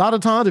 A lot of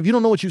times, if you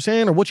don't know what you're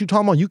saying or what you're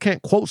talking about, you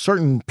can't quote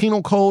certain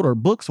penal code or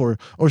books or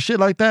shit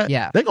like that.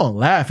 Yeah. They're going to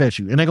laugh at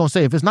you. And they're going to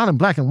say, if it's not in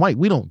black and white,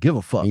 we don't give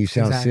a fuck. You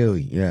sound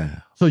silly. Yeah.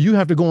 So you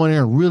have to go in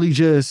there and really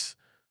just...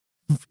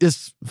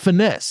 It's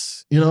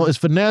finesse, it's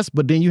finesse,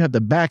 but then you have to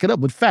back it up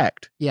with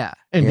fact. Yeah.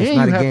 And then it's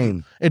not a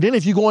game. And then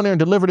if you go in there and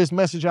deliver this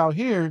message out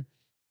here,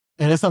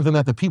 and it's something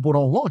that the people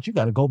don't want, you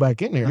got to go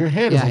back in there. Your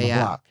head is on the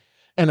block.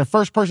 And the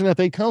first person that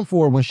they come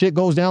for when shit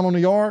goes down on the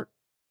yard,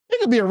 it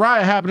could be a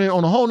riot happening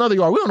on a whole nother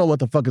yard. We don't know what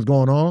the fuck is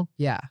going on.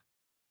 Yeah.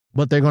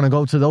 But they're going to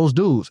go to those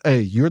dudes. Hey,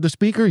 you're the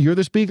speaker.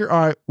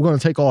 All right, we're going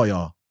to take all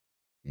y'all.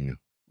 Yeah.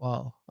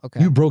 Whoa.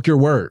 Okay. You broke your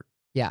word.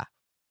 Yeah.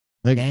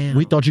 Like,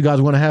 we thought you guys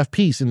were going to have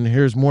peace and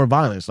here's more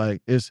violence.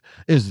 Like, it's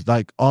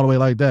like all the way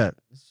like that.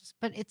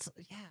 But it's,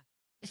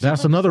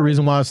 That's another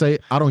reason why I say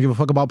I don't give a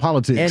fuck about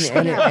politics.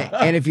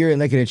 And if you're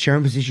like in a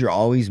chairman position, you're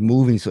always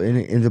moving. So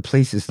in the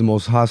place, it's the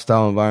most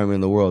hostile environment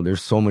in the world.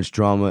 There's so much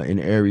drama in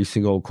every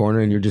single corner,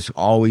 and you're just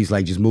always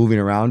like just moving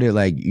around it,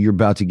 like you're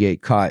about to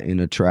get caught in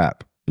a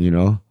trap. You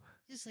know?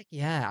 Just like,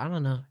 yeah, I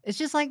don't know. It's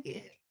just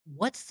like,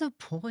 what's the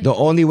point? The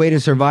only way to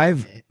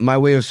survive, my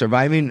way of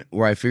surviving,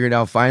 where I figured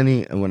out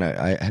finally, and when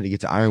I had to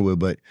get to Ironwood,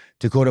 but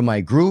to go to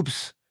my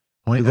groups.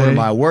 Point to go A, to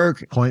my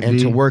work point and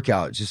B. to work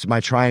out. Just my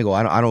triangle.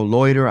 I don't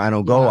loiter. I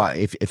don't go.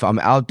 Yeah. If I'm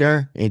out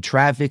there in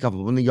traffic,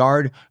 I'm in the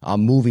yard,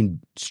 I'm moving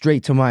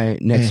straight to my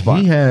next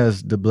spot. He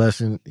has the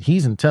blessing.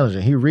 He's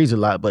intelligent. He reads a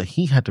lot, but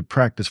he had to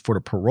practice for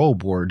the parole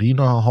board. Do you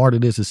know how hard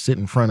it is to sit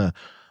in front of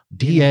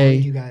DA,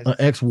 you guys. an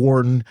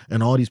ex-warden,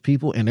 and all these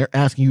people, and they're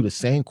asking you the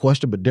same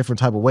question but different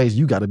type of ways?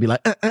 You got to be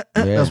like, Yeah.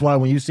 That's why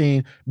when you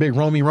seen Big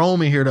Romy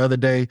Rome in here the other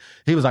day,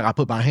 he was like, I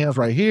put my hands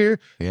right here.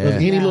 Yeah. There's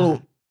any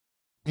little,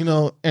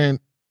 and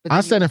But I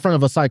then sat in front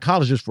of a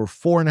psychologist for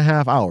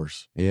 4.5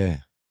 hours, Yeah.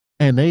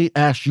 and they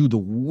asked you the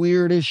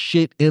weirdest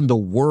shit in the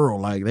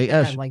world. Like they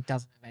that asked, like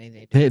doesn't have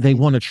anything to do they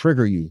with want to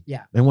trigger you.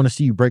 Yeah. They want to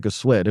see you break a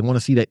sweat. They want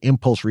to see that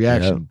impulse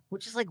reaction.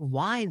 Which is like,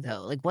 why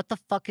though? Like, what the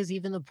fuck is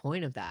even the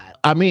point of that?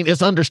 I mean,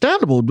 it's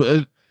understandable,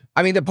 but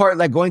I mean, the part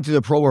like going through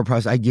the pro board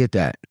process, I get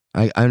that.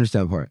 I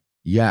understand the part.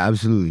 Yeah,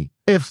 absolutely.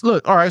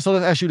 look, all right, so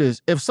let's ask you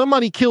this. If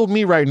somebody killed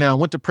me right now,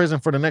 went to prison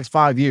for the next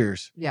 5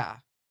 years, Yeah.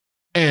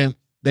 and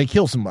they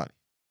kill somebody,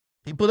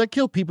 people that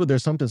kill people,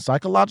 there's something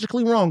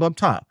psychologically wrong up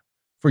top.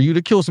 For you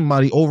to kill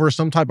somebody over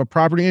some type of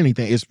property or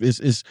anything,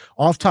 it's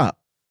off top.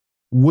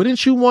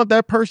 Wouldn't you want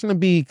that person to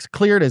be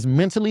cleared as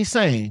mentally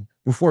sane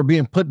before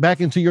being put back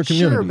into your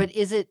community?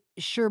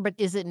 Sure, but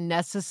is it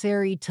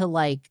necessary to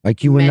like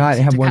You would not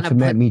have to once kind of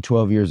met put- me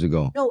 12 years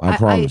ago. No, I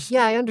promise.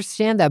 yeah, I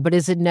understand that, but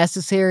is it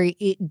necessary?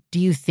 Do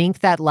you think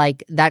that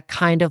like that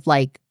kind of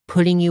like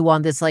putting you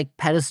on this like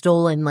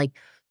pedestal and like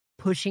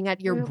pushing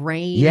at your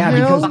brain? Yeah,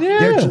 Hell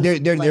because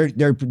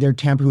yeah. they're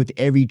tampering with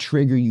every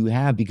trigger you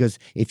have. Because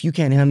if you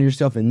can't handle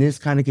yourself in this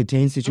kind of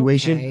contained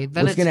situation, Okay,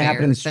 then what's it's going to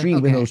happen in the fair. street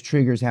Then- when okay. those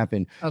triggers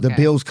happen? The Okay.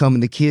 bills come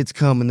and the kids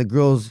come and the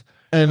girls.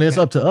 And it's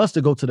up to us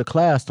to go to the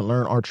class to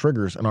learn our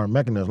triggers and our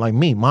mechanisms. Like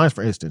me, mine,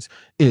 for instance,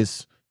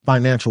 is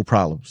financial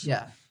problems.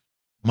 Yeah.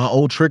 My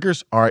old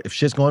triggers are, if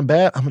shit's going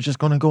bad, I'm just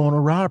going to go on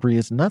a robbery.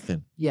 It's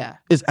nothing. Yeah.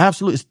 It's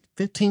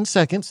 15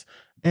 seconds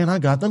and I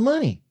got the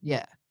money.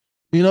 Yeah.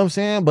 You know what I'm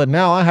saying? But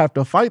now I have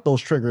to fight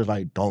those triggers.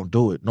 Like, don't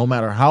do it. No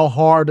matter how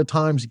hard the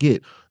times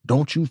get,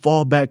 don't you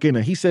fall back in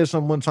it. He said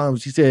something one time.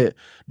 He said,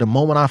 the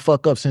moment I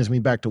fuck up sends me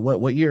back to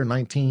what year?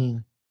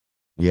 94.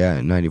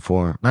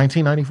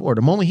 1994.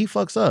 The moment he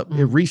fucks up,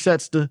 it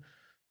resets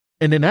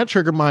and then that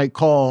trigger might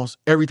cause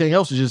everything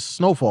else to just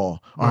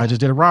snowfall. All right, I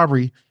just did a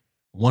robbery.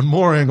 One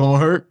more ain't gonna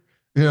hurt,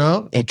 you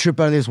know? And trip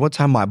on this one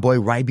time, my boy,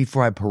 right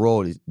before I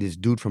paroled, this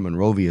dude from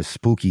Monrovia,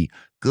 Spooky,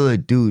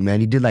 good dude, man.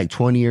 He did like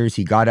 20 years.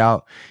 He got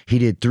out. He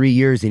did 3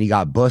 years and he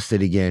got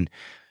busted again.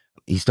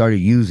 He started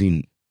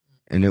using,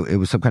 and it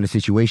was some kind of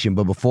situation.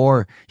 But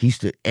before, he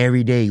used to,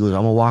 every day, he goes,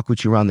 I'm gonna walk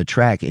with you around the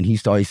track. And he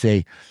used to always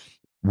say,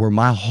 where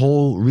my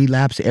whole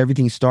relapse,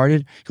 everything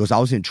started, he goes, I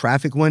was in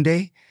traffic one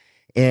day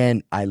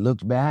and I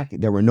looked back,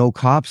 there were no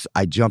cops.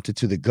 I jumped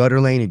into the gutter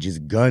lane and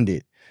just gunned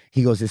it.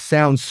 He goes, it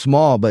sounds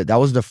small, but that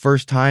was the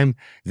first time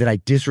that I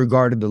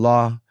disregarded the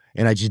law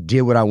and I just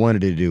did what I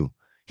wanted to do.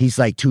 He's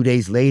like 2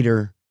 days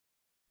later,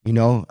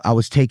 I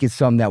was taking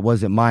something that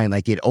wasn't mine.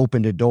 Like it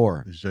opened a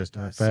door. It's just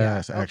a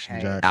fast action,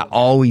 okay. Jack. I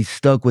always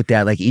stuck with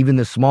that. Like even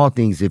the small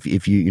things, if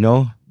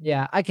you.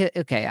 Yeah, I can.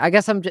 Okay, I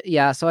guess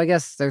so I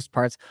guess there's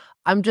parts.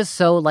 I'm just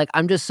so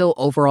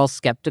overall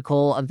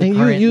skeptical of the And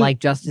current you like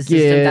justice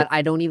system that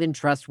I don't even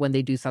trust when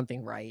they do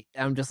something right.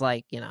 I'm just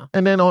like,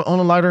 And then on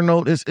a lighter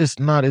note, it's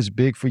not as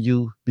big for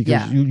you because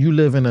Yeah. you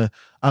live in a.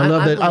 I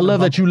love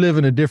that you live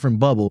in a different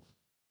bubble.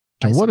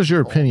 And what is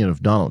your opinion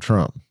of Donald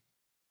Trump?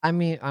 I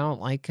mean, I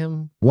don't like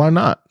him. Why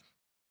not?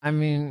 I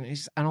mean,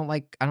 I don't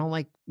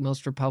like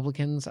most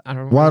Republicans.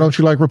 Why don't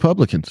you like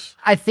Republicans?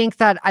 I think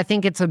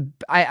it's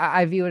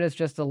I view it as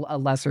just a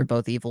lesser of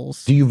both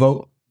evils. Do you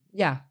vote?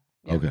 Yeah.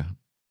 Okay.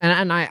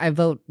 And I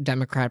vote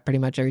Democrat pretty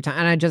much every time.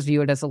 And I just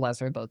view it as a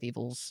lesser of both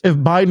evils. If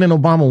Biden and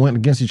Obama went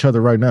against each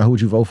other right now, who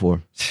would you vote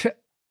for?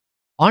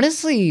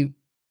 Honestly,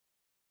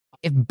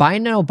 if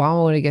Biden and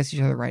Obama went against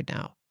each other right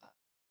now,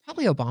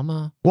 probably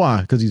Obama.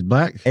 Why? Because he's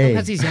black? Hey.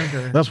 Because he's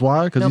younger. That's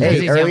why? Because No, he's because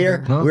Hey, he's earlier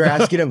younger. Huh? we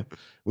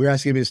were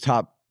asking him his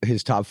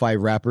top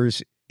 5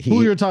 rappers. who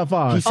are your top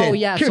 5? he said- Oh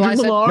yeah, so Kendrick I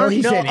said Lamar? No,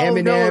 he said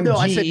Eminem, no,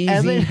 I said G-Eazy.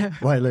 Evan.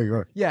 Wait,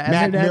 look, Yeah,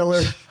 Mac Eminem.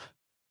 Miller.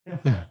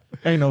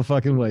 Ain't no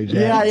fucking way,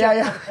 Jack.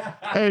 Yeah.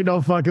 Ain't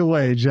no fucking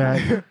way, Jack.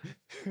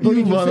 Who You did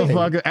you say?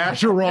 motherfucker.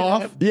 Asher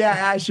Roth. Yeah,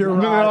 Asher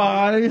Vanilla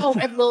Roth. Ice. Oh,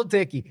 and Lil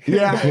Dicky.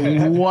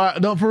 Yeah.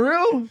 What? No, for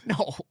real?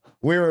 No.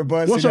 We were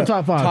busting. What's your up.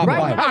 top 5?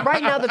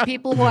 Right now, the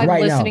people who I'm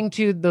Right now. listening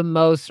to the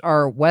most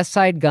are West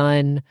Side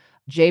Gun,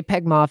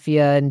 JPEG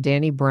Mafia, and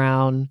Danny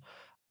Brown.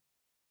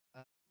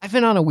 I've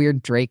been on a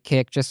weird Drake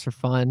kick just for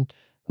fun.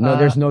 No,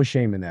 there's no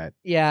shame in that.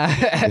 Yeah.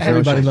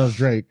 Everybody loves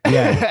Drake.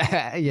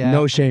 Yeah. Yeah.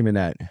 No shame in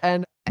that.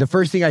 And The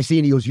first thing I see,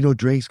 and he goes,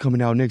 Drake's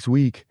coming out next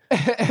week.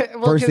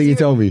 well, First thing he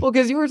told me. Well,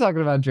 because you were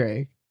talking about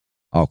Drake.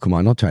 Oh, come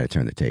on. Don't try to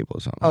turn the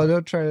tables on. Oh,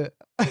 don't try to.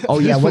 Oh,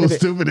 yeah. This What fool's if,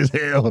 stupid as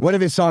hell. what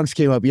if his songs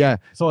came up? Yeah.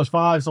 So it's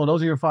 5. So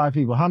those are your 5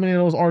 people. How many of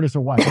those artists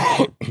are white?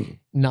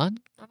 None?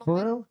 For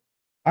real?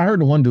 I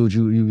heard the one dude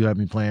you had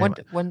me playing.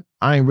 When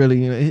I ain't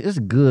really, it's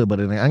good, but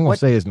I ain't gonna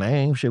say his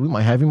name. Shit, we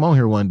might have him on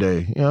here one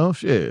day. You know,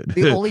 shit.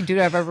 the only dude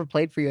I've ever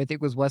played for you, I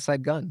think, was West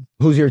Side Gun.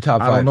 Who's your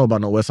top I five? don't know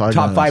about no West Side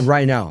Top Guns. 5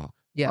 right now.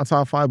 Yeah. My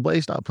top 5, boy.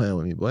 Stop playing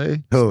with me,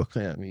 boy. Who? Stop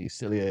playing with me, you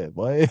silly ass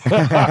boy.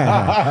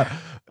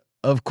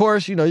 Of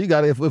course, you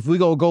got if we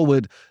gonna go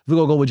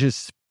with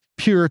just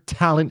pure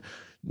talent,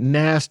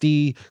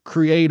 nasty,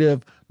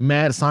 creative,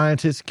 mad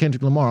scientist,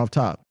 Kendrick Lamar off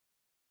top.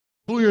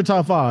 Who are your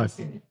top 5?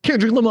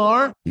 Kendrick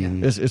Lamar.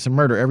 Mhm. It's a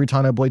murder every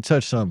time that boy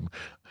touch something.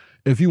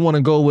 If you want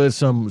to go with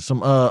some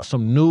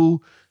new,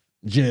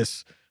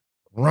 just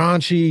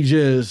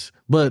raunchy,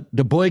 but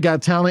the boy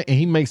got talent and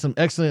he makes some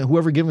excellent.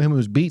 Whoever giving him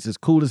his beats is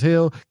cool as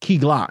hell. Key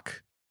Glock.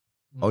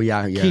 Oh,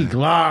 yeah. Yeah. Key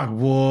Glock,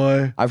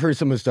 boy. I've heard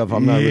some of the stuff.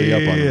 I'm not really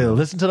up on it.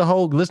 Listen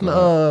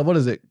to what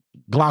is it?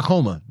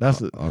 Glaucoma.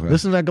 That's it. Okay.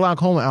 Listen to that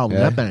Glaucoma album.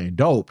 Yeah. That thing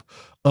dope.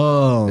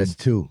 That's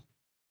 2.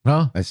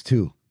 Huh? That's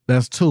 2.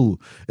 That's 2.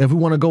 If we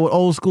want to go with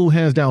old school,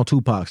 hands down,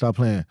 Tupac. Stop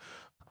playing.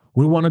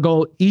 We want to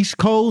go East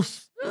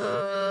Coast.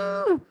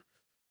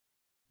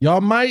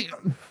 Y'all might.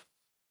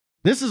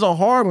 This is a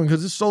hard one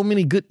because there's so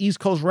many good East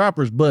Coast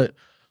rappers, but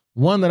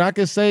one that I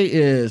can say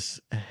is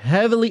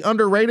heavily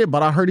underrated,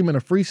 but I heard him in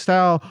a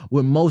freestyle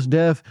with Mos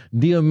Def,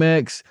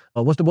 DMX.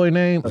 What's the boy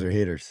name? Those are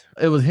hitters.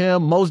 It was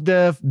him, Mos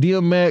Def,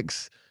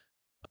 DMX,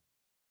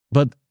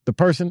 but the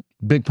person,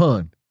 Big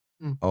Pun.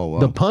 Oh, wow.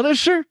 The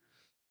Punisher?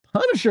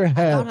 Punisher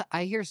had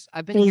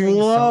I've been hearing so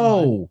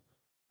flow.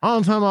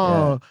 I'm talking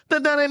about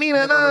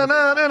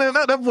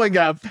that boy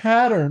got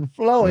pattern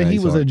flow, and Yeah, he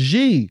he's was a hard.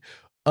 G.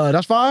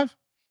 That's 5?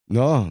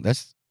 No,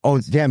 that's... Oh,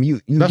 damn.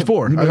 You That's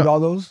 4. You I named got- all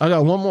those? I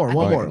got one more.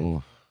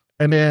 Oh.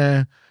 And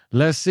then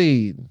let's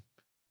see.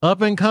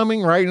 Up and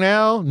coming right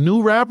now,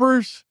 new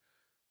rappers.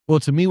 Well,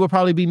 to me, would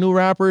probably be new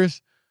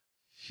rappers.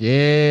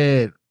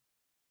 Shit.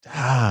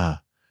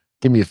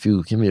 Give me a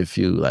few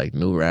like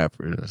new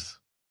rappers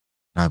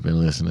I've been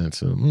listening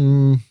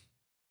to.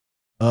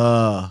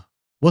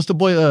 What's the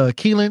boy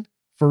Keelan?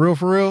 For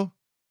real?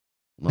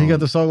 He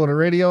got the song on the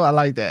radio. I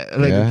like that.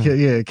 Like,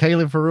 Yeah.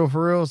 Kaylin for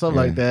real, something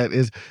like that.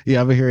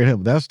 I've been hearing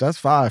him. That's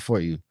 5 for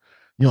you.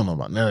 You don't know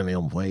about none of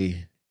them,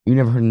 boy. You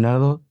never heard of none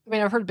of those? I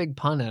mean, I've heard Big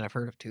Pun and I've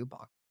heard of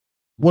Tupac.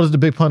 What is the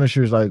Big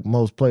Punisher's like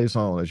most played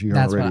song that you hear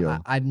on That's the what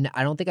radio?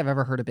 I don't think I've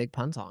ever heard a Big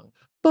Pun song.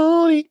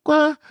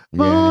 Boricua, Yeah.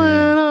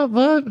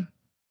 Boricua.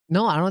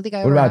 No, I don't think I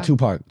What ever about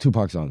have.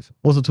 Tupac songs?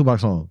 What's a Tupac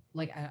song?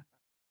 Like, I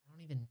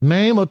don't even.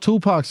 Name a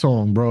Tupac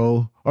song,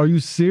 bro. Are you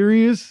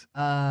serious?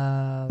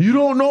 You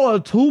don't know a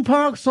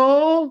Tupac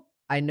song?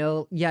 I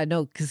know. Yeah,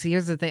 no, because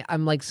here's the thing.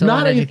 I'm like so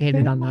Not a-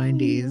 uneducated on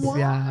 90s.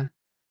 Yeah.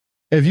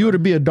 If you were to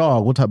be a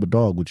dog, what type of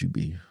dog would you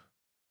be?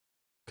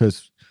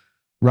 Because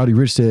Roddy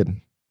Ricch said,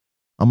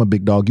 I'm a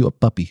big dog, you a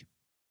puppy.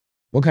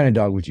 What kind of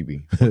dog would you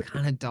be? What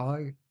kind of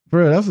dog?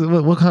 Bro, that's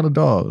what kind of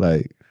dog?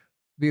 Like,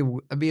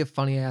 I'd be a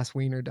funny ass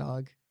wiener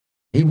dog.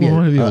 He'd be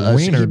wanna be a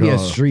wiener he'd be a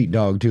dog. street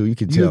dog, too. You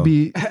could tell. you'd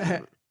be,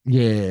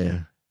 yeah,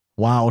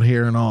 wild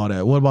hair and all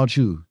that. What about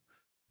you?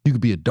 You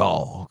could be a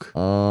dog.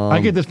 I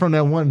get this from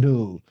that one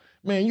dude.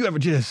 Man, you ever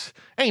just,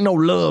 ain't no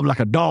love like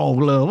a dog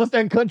love. What's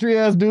that country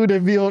ass dude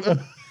that be on,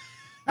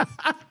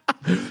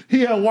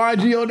 he had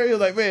YG on there. He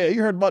was like, man,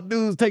 you heard about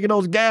dudes taking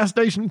those gas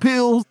station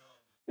pills?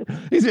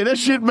 He said, that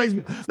shit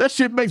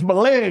makes my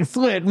legs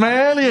sweat,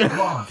 man.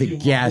 Yeah. The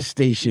gas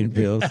station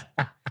pills.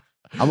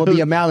 I'm going to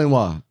be a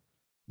Malinois.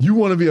 You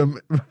want to be a,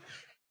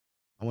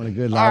 I want a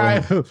good all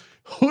Malinois. right,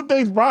 who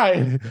thinks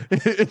Brian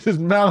is just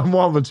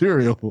Malamar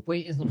material?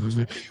 Wait, is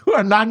You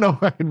are not no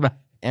fucking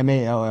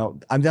Mall.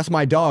 That's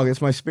my dog.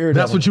 That's my spirit.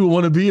 That's what you would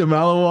want to be, a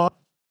Malamar?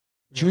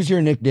 Choose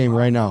your nickname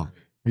right now.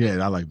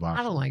 Yeah, I like I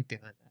boxing. don't like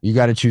doing that. You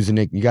got to choose a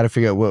nick. You got to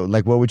figure out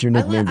what would your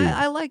nickname be?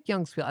 I like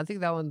Young Spiel. I think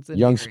that one's Young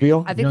endearing.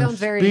 Spiel? I think Young that one's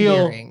very Spiel.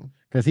 endearing.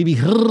 Because he be,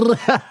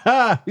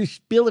 he's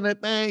spilling that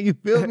thing, you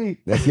feel me?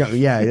 That's young.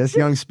 Yeah, that's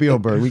young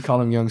Spielberg. We call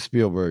him Young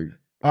Spielberg.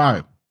 All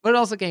right. But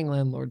also, Gang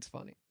Landlord's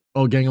funny.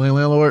 Oh, Gangland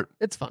Landlord,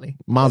 It's funny.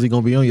 Mozzie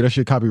gonna be on you. That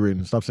shit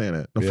copywritten. Stop saying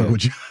that. I'm Yeah. fucking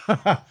with you.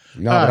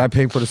 No, but I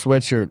paid for the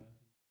sweatshirt.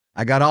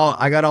 I got all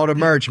the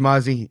merch,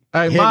 Mozzie.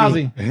 Hey, Hit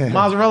Mozzie, me.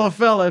 Mozzarella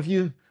fella, if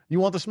you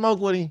want to smoke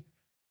with him,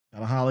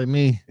 gotta holler at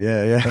me.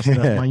 Yeah. That's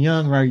my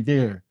young right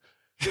there.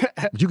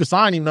 But you can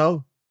sign him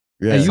though.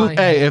 Yeah.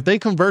 Hey, if they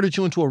converted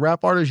you into a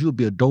rap artist, you would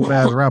be a dope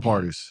ass rap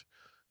artist.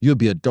 You'd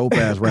be a dope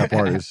ass rap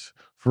artist.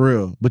 For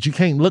real. But you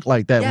can't look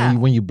like that Yeah.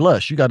 when you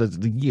blush. You gotta,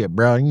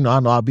 bro, I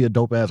know I'll be a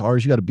dope ass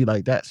artist. You gotta be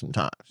like that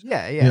sometimes.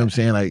 Yeah, You know what I'm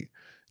saying? Like,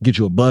 get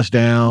you a bust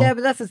down. Yeah,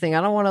 but that's the thing.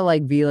 I don't want to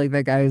like be like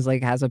that guy who's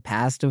like has a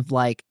past of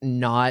like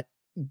not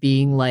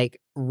being like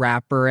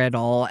rapper at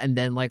all, and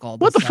then like all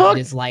of What a the sudden fuck?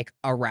 is like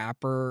a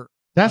rapper.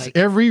 That's like-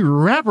 every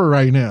rapper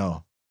right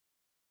now.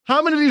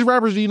 How many of these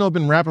rappers do you know have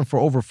been rapping for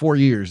over 4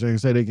 years? They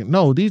say they can.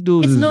 No, these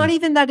dudes. It's not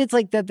even that it's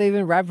like that they've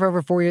been rapping for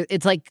over 4 years.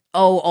 It's like,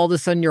 oh, all of a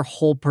sudden your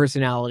whole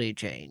personality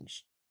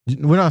changed.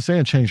 We're not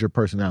saying change your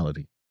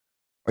personality.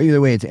 Or either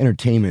way, it's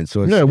entertainment.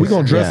 So it's, yeah, we're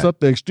going to dress up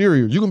the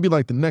exterior. You're going to be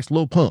like the next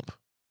Lil Pump.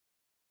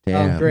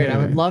 Damn. Oh, great. I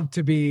would love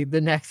to be the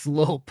next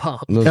Lil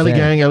Pump. Ellie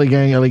Gang. You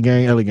know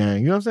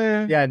what I'm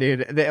saying? Yeah,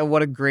 dude.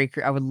 What a great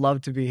I would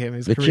love to be him.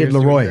 His The career's Kid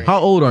doing Leroy. great. How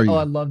old are you? Oh,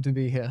 I'd love to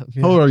be him.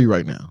 Yeah. How old are you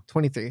right now?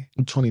 23.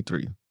 I'm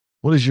 23.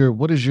 What is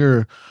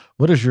your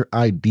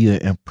idea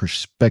and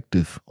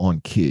perspective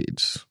on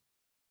kids?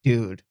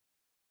 Dude,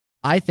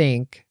 I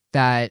think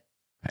that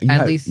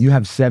least you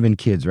have 7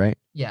 kids, right?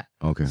 Yeah.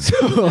 Okay. So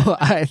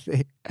I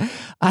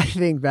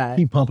think that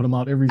Keep pumping them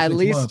out every At 6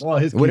 least- months. All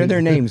his What are kids.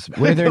 their names?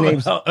 What are their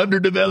names?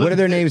 Underdeveloped. What are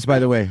their names, by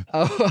the way,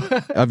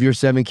 of your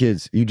 7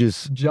 kids? You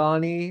just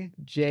Johnny,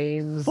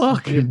 James,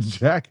 Fucking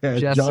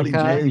jackass. Johnny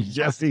Jessica. James,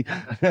 Jesse.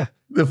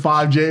 The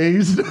 5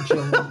 J's.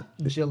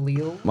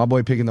 Jaleel. my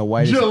boy picking the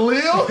whitest.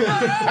 Jaleel.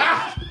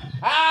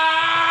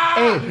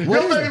 Hey,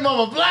 what Your is- baby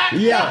mama black.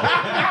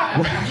 Yeah.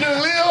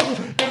 Jaleel.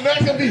 And that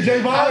could be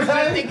J I was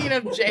Bond. thinking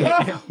of Jay.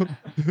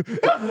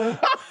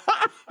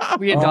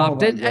 We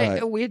adopted.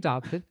 God. We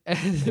adopted.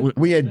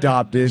 We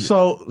adopted.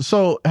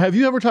 So have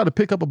you ever tried to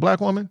pick up a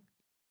black woman?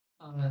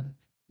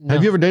 No.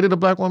 Have you ever dated a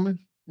black woman?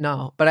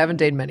 No, but I haven't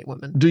dated many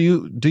women. Do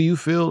you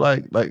feel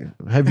like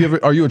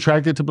are you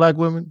attracted to black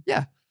women?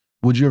 Yeah.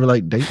 Would you ever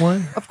like date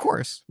one? Of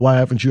course. Why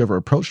haven't you ever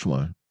approached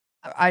one?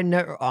 I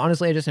never.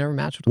 Honestly, I just never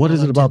matched with. What one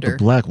is it on about the Tinder.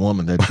 black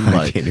woman that you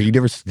like?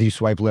 Do you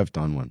swipe left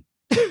on one?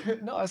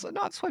 No, I said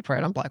no. It's swipe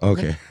right. I'm black.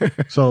 Okay.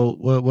 So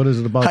what is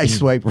it about? I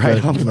swipe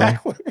right on you know?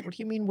 black. What do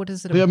you mean? What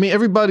is it? Yeah, I mean,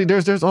 everybody.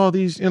 There's all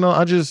these. You know,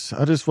 I just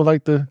would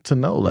like to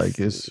know, like,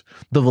 is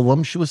the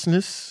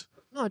voluptuousness,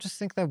 No, I just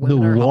think that the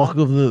women are walk hot.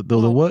 of the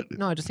Well, what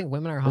No, I just think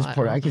women are This hot.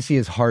 part, I can see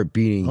his heart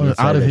beating Oh,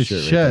 inside out of that his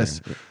shirt right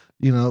chest. there.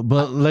 You know,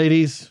 but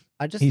ladies,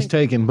 I just he's think,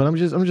 taken. But I'm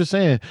just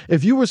saying,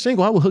 if you were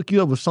single, I would hook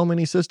you up with so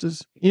many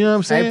sisters. You know what I'm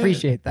I saying?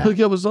 appreciate that. Hook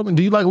you up with something.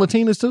 Do you like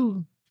Latinas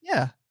too?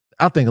 Yeah.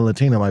 I think a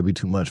Latina might be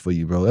too much for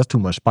you, bro. That's too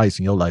much spice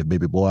in your life,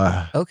 baby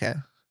boy. Okay.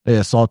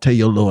 Yeah, saute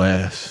your little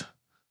ass.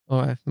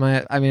 Well,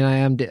 I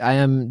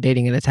am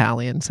dating an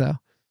Italian, so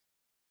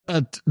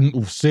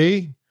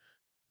See,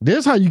 this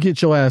is how you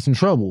get your ass in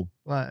trouble.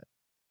 what?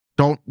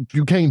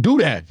 You can't do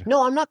that.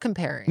 No, I'm not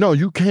comparing. No,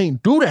 you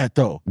can't do that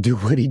though.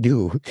 Dude, what'd he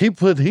do?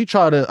 He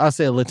tried to, I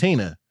said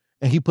Latina,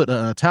 and he put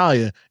an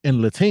Italian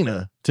in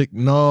Latina. You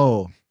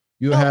No,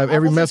 have I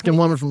every wasn't Mexican putting-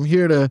 woman from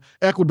here to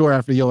Ecuador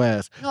after your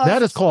ass. No, I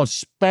That was- is called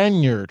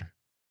Spaniard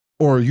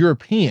or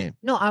European.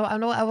 No, I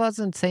know. I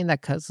wasn't saying that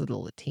because of the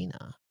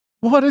Latina.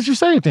 Well, what did you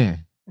say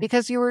then?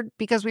 Because we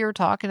were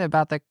talking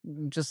about the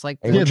just like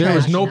Hey, the we're trying- there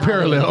is no nationality.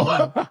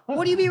 parallel.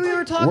 What do you mean we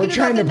were talking We're about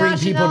trying the to bring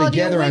people nationality of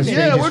together on women? stage.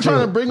 Yeah, we're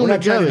trying to bring We're them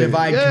not trying to together.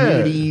 divide Yeah.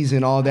 communities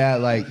and all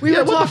that. Like, We Yeah,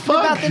 were what the talking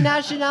about fuck? the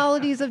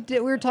nationalities of. We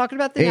were talking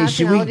about the Hey,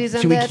 should we- nationalities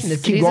should and we the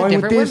keep ethnicities going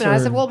of with different this, women. I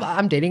said, or- well,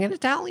 I'm dating an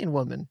Italian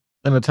woman.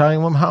 An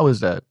Italian woman, how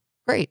is that?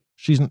 Great.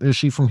 Is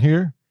she from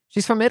here?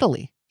 She's from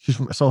Italy.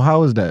 So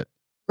how is that?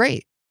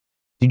 Great.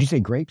 did you say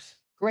grapes?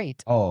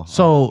 Great. Oh,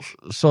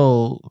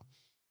 So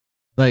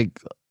like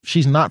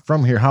she's not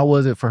from here. How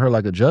was it for her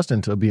like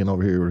adjusting to being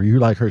over here? Were you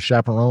like her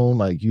chaperone?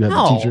 Like you had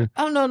No. a teacher?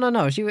 Oh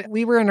no.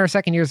 We were in our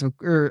second years of.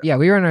 We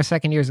were in our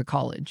second years of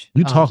college.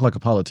 You talk like a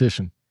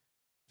politician.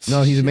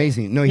 no, he's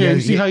amazing. No, Yeah, he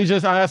you see how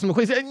I asked him a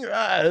question.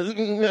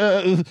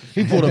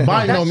 He pulled a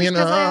bite on me, and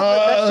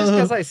That's just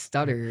because I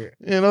stutter.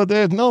 you know,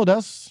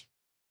 that's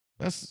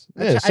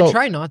yeah. I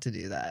try not to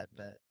do that,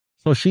 but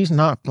So she's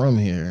not from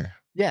here.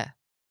 yeah.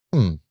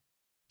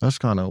 That's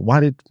kind of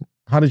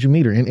how did you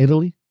meet her in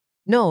Italy?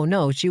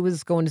 No, she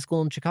was going to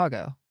school in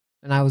Chicago,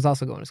 and I was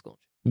also going to school.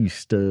 You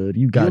stud.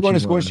 You You got were going to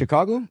school in one.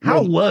 Chicago?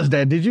 How No. was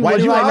that? Did you? Why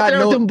Was do you I out not there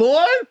know- with them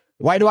boys?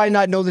 Why do I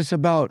not know this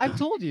about? I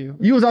told you.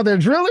 You was out there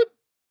drilling.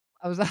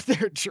 I was out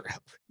there trip.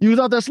 You was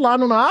out there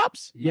sliding on the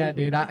ops. Yeah,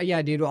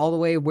 dude. All the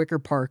way Wicker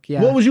Park.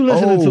 Yeah. What was you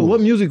listening to? Oh.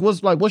 What music?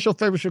 What's your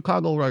favorite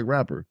Chicago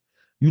rapper?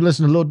 You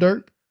listen to Lil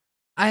Durk?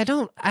 I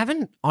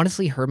haven't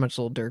honestly heard much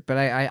Lil Durk, but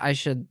I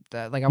should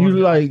like. I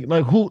You want.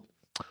 like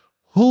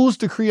who's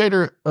the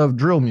creator of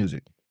drill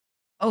music?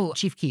 Oh,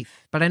 Chief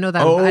Keef. But I know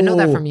that. I know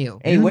that Oh. from you.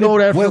 Hey, You what know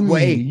if, that from what,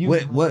 me. hey, You-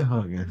 what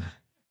Oh, yeah.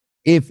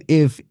 if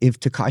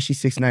Tekashi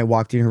 6ix9ine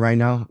walked in here right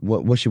now?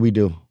 What should we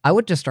do? I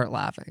would just start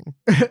laughing.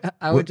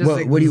 I would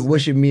just.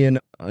 What should me and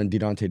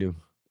Didontae do?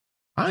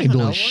 I ain't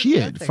doing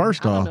shit. Nothing.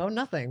 First I don't off, know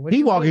nothing.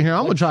 he walk in here.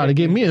 I'm gonna try to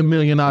get me $1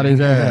 million out of his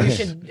You ass.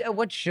 should.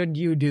 What should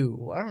you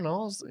do? I don't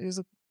know.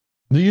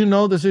 Do you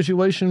know the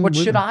situation? What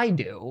with- should I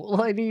do?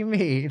 What do you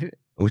mean?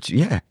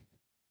 Yeah.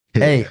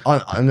 Hey,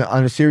 on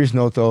a serious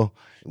note though,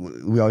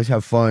 we always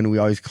have fun. We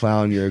always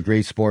clown. You're a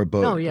great sport,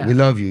 but No, yeah. we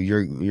love you.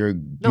 You're I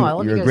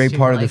love you a guys great too,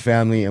 part of the like-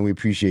 family, and we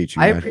appreciate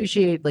you. I man.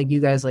 appreciate like you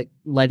guys like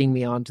letting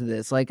me onto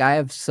this. Like I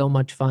have so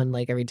much fun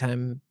like every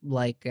time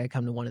like I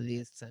come to one of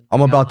these. And, I'm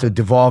you know, about to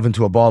devolve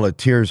into a ball of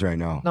tears right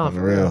now. No, For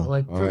for real. real.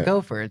 Like All right.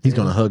 go for it. He's dude.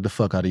 gonna hug the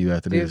fuck out of you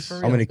after Dude, this.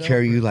 for I'm gonna Go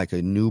carry for you it. like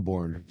a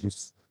newborn.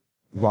 Just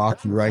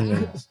rock you right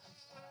here.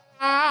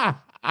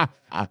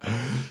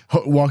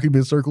 Walking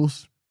in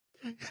circles.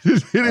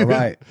 All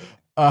right.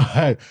 All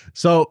right.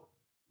 So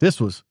this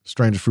was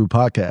Stranger Fruit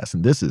Podcast,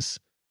 and this is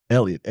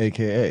Elliot,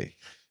 aka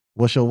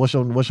what's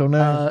your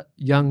name?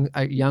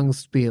 Young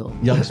Spiel.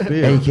 Young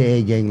Spiel,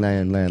 AKA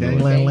Gangland Landlord.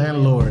 Gangland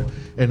Landlord,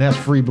 and that's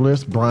Free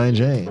Bliss, Brian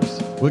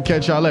James. We'll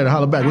catch y'all later.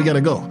 Holla back. We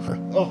gotta go.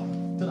 Oh.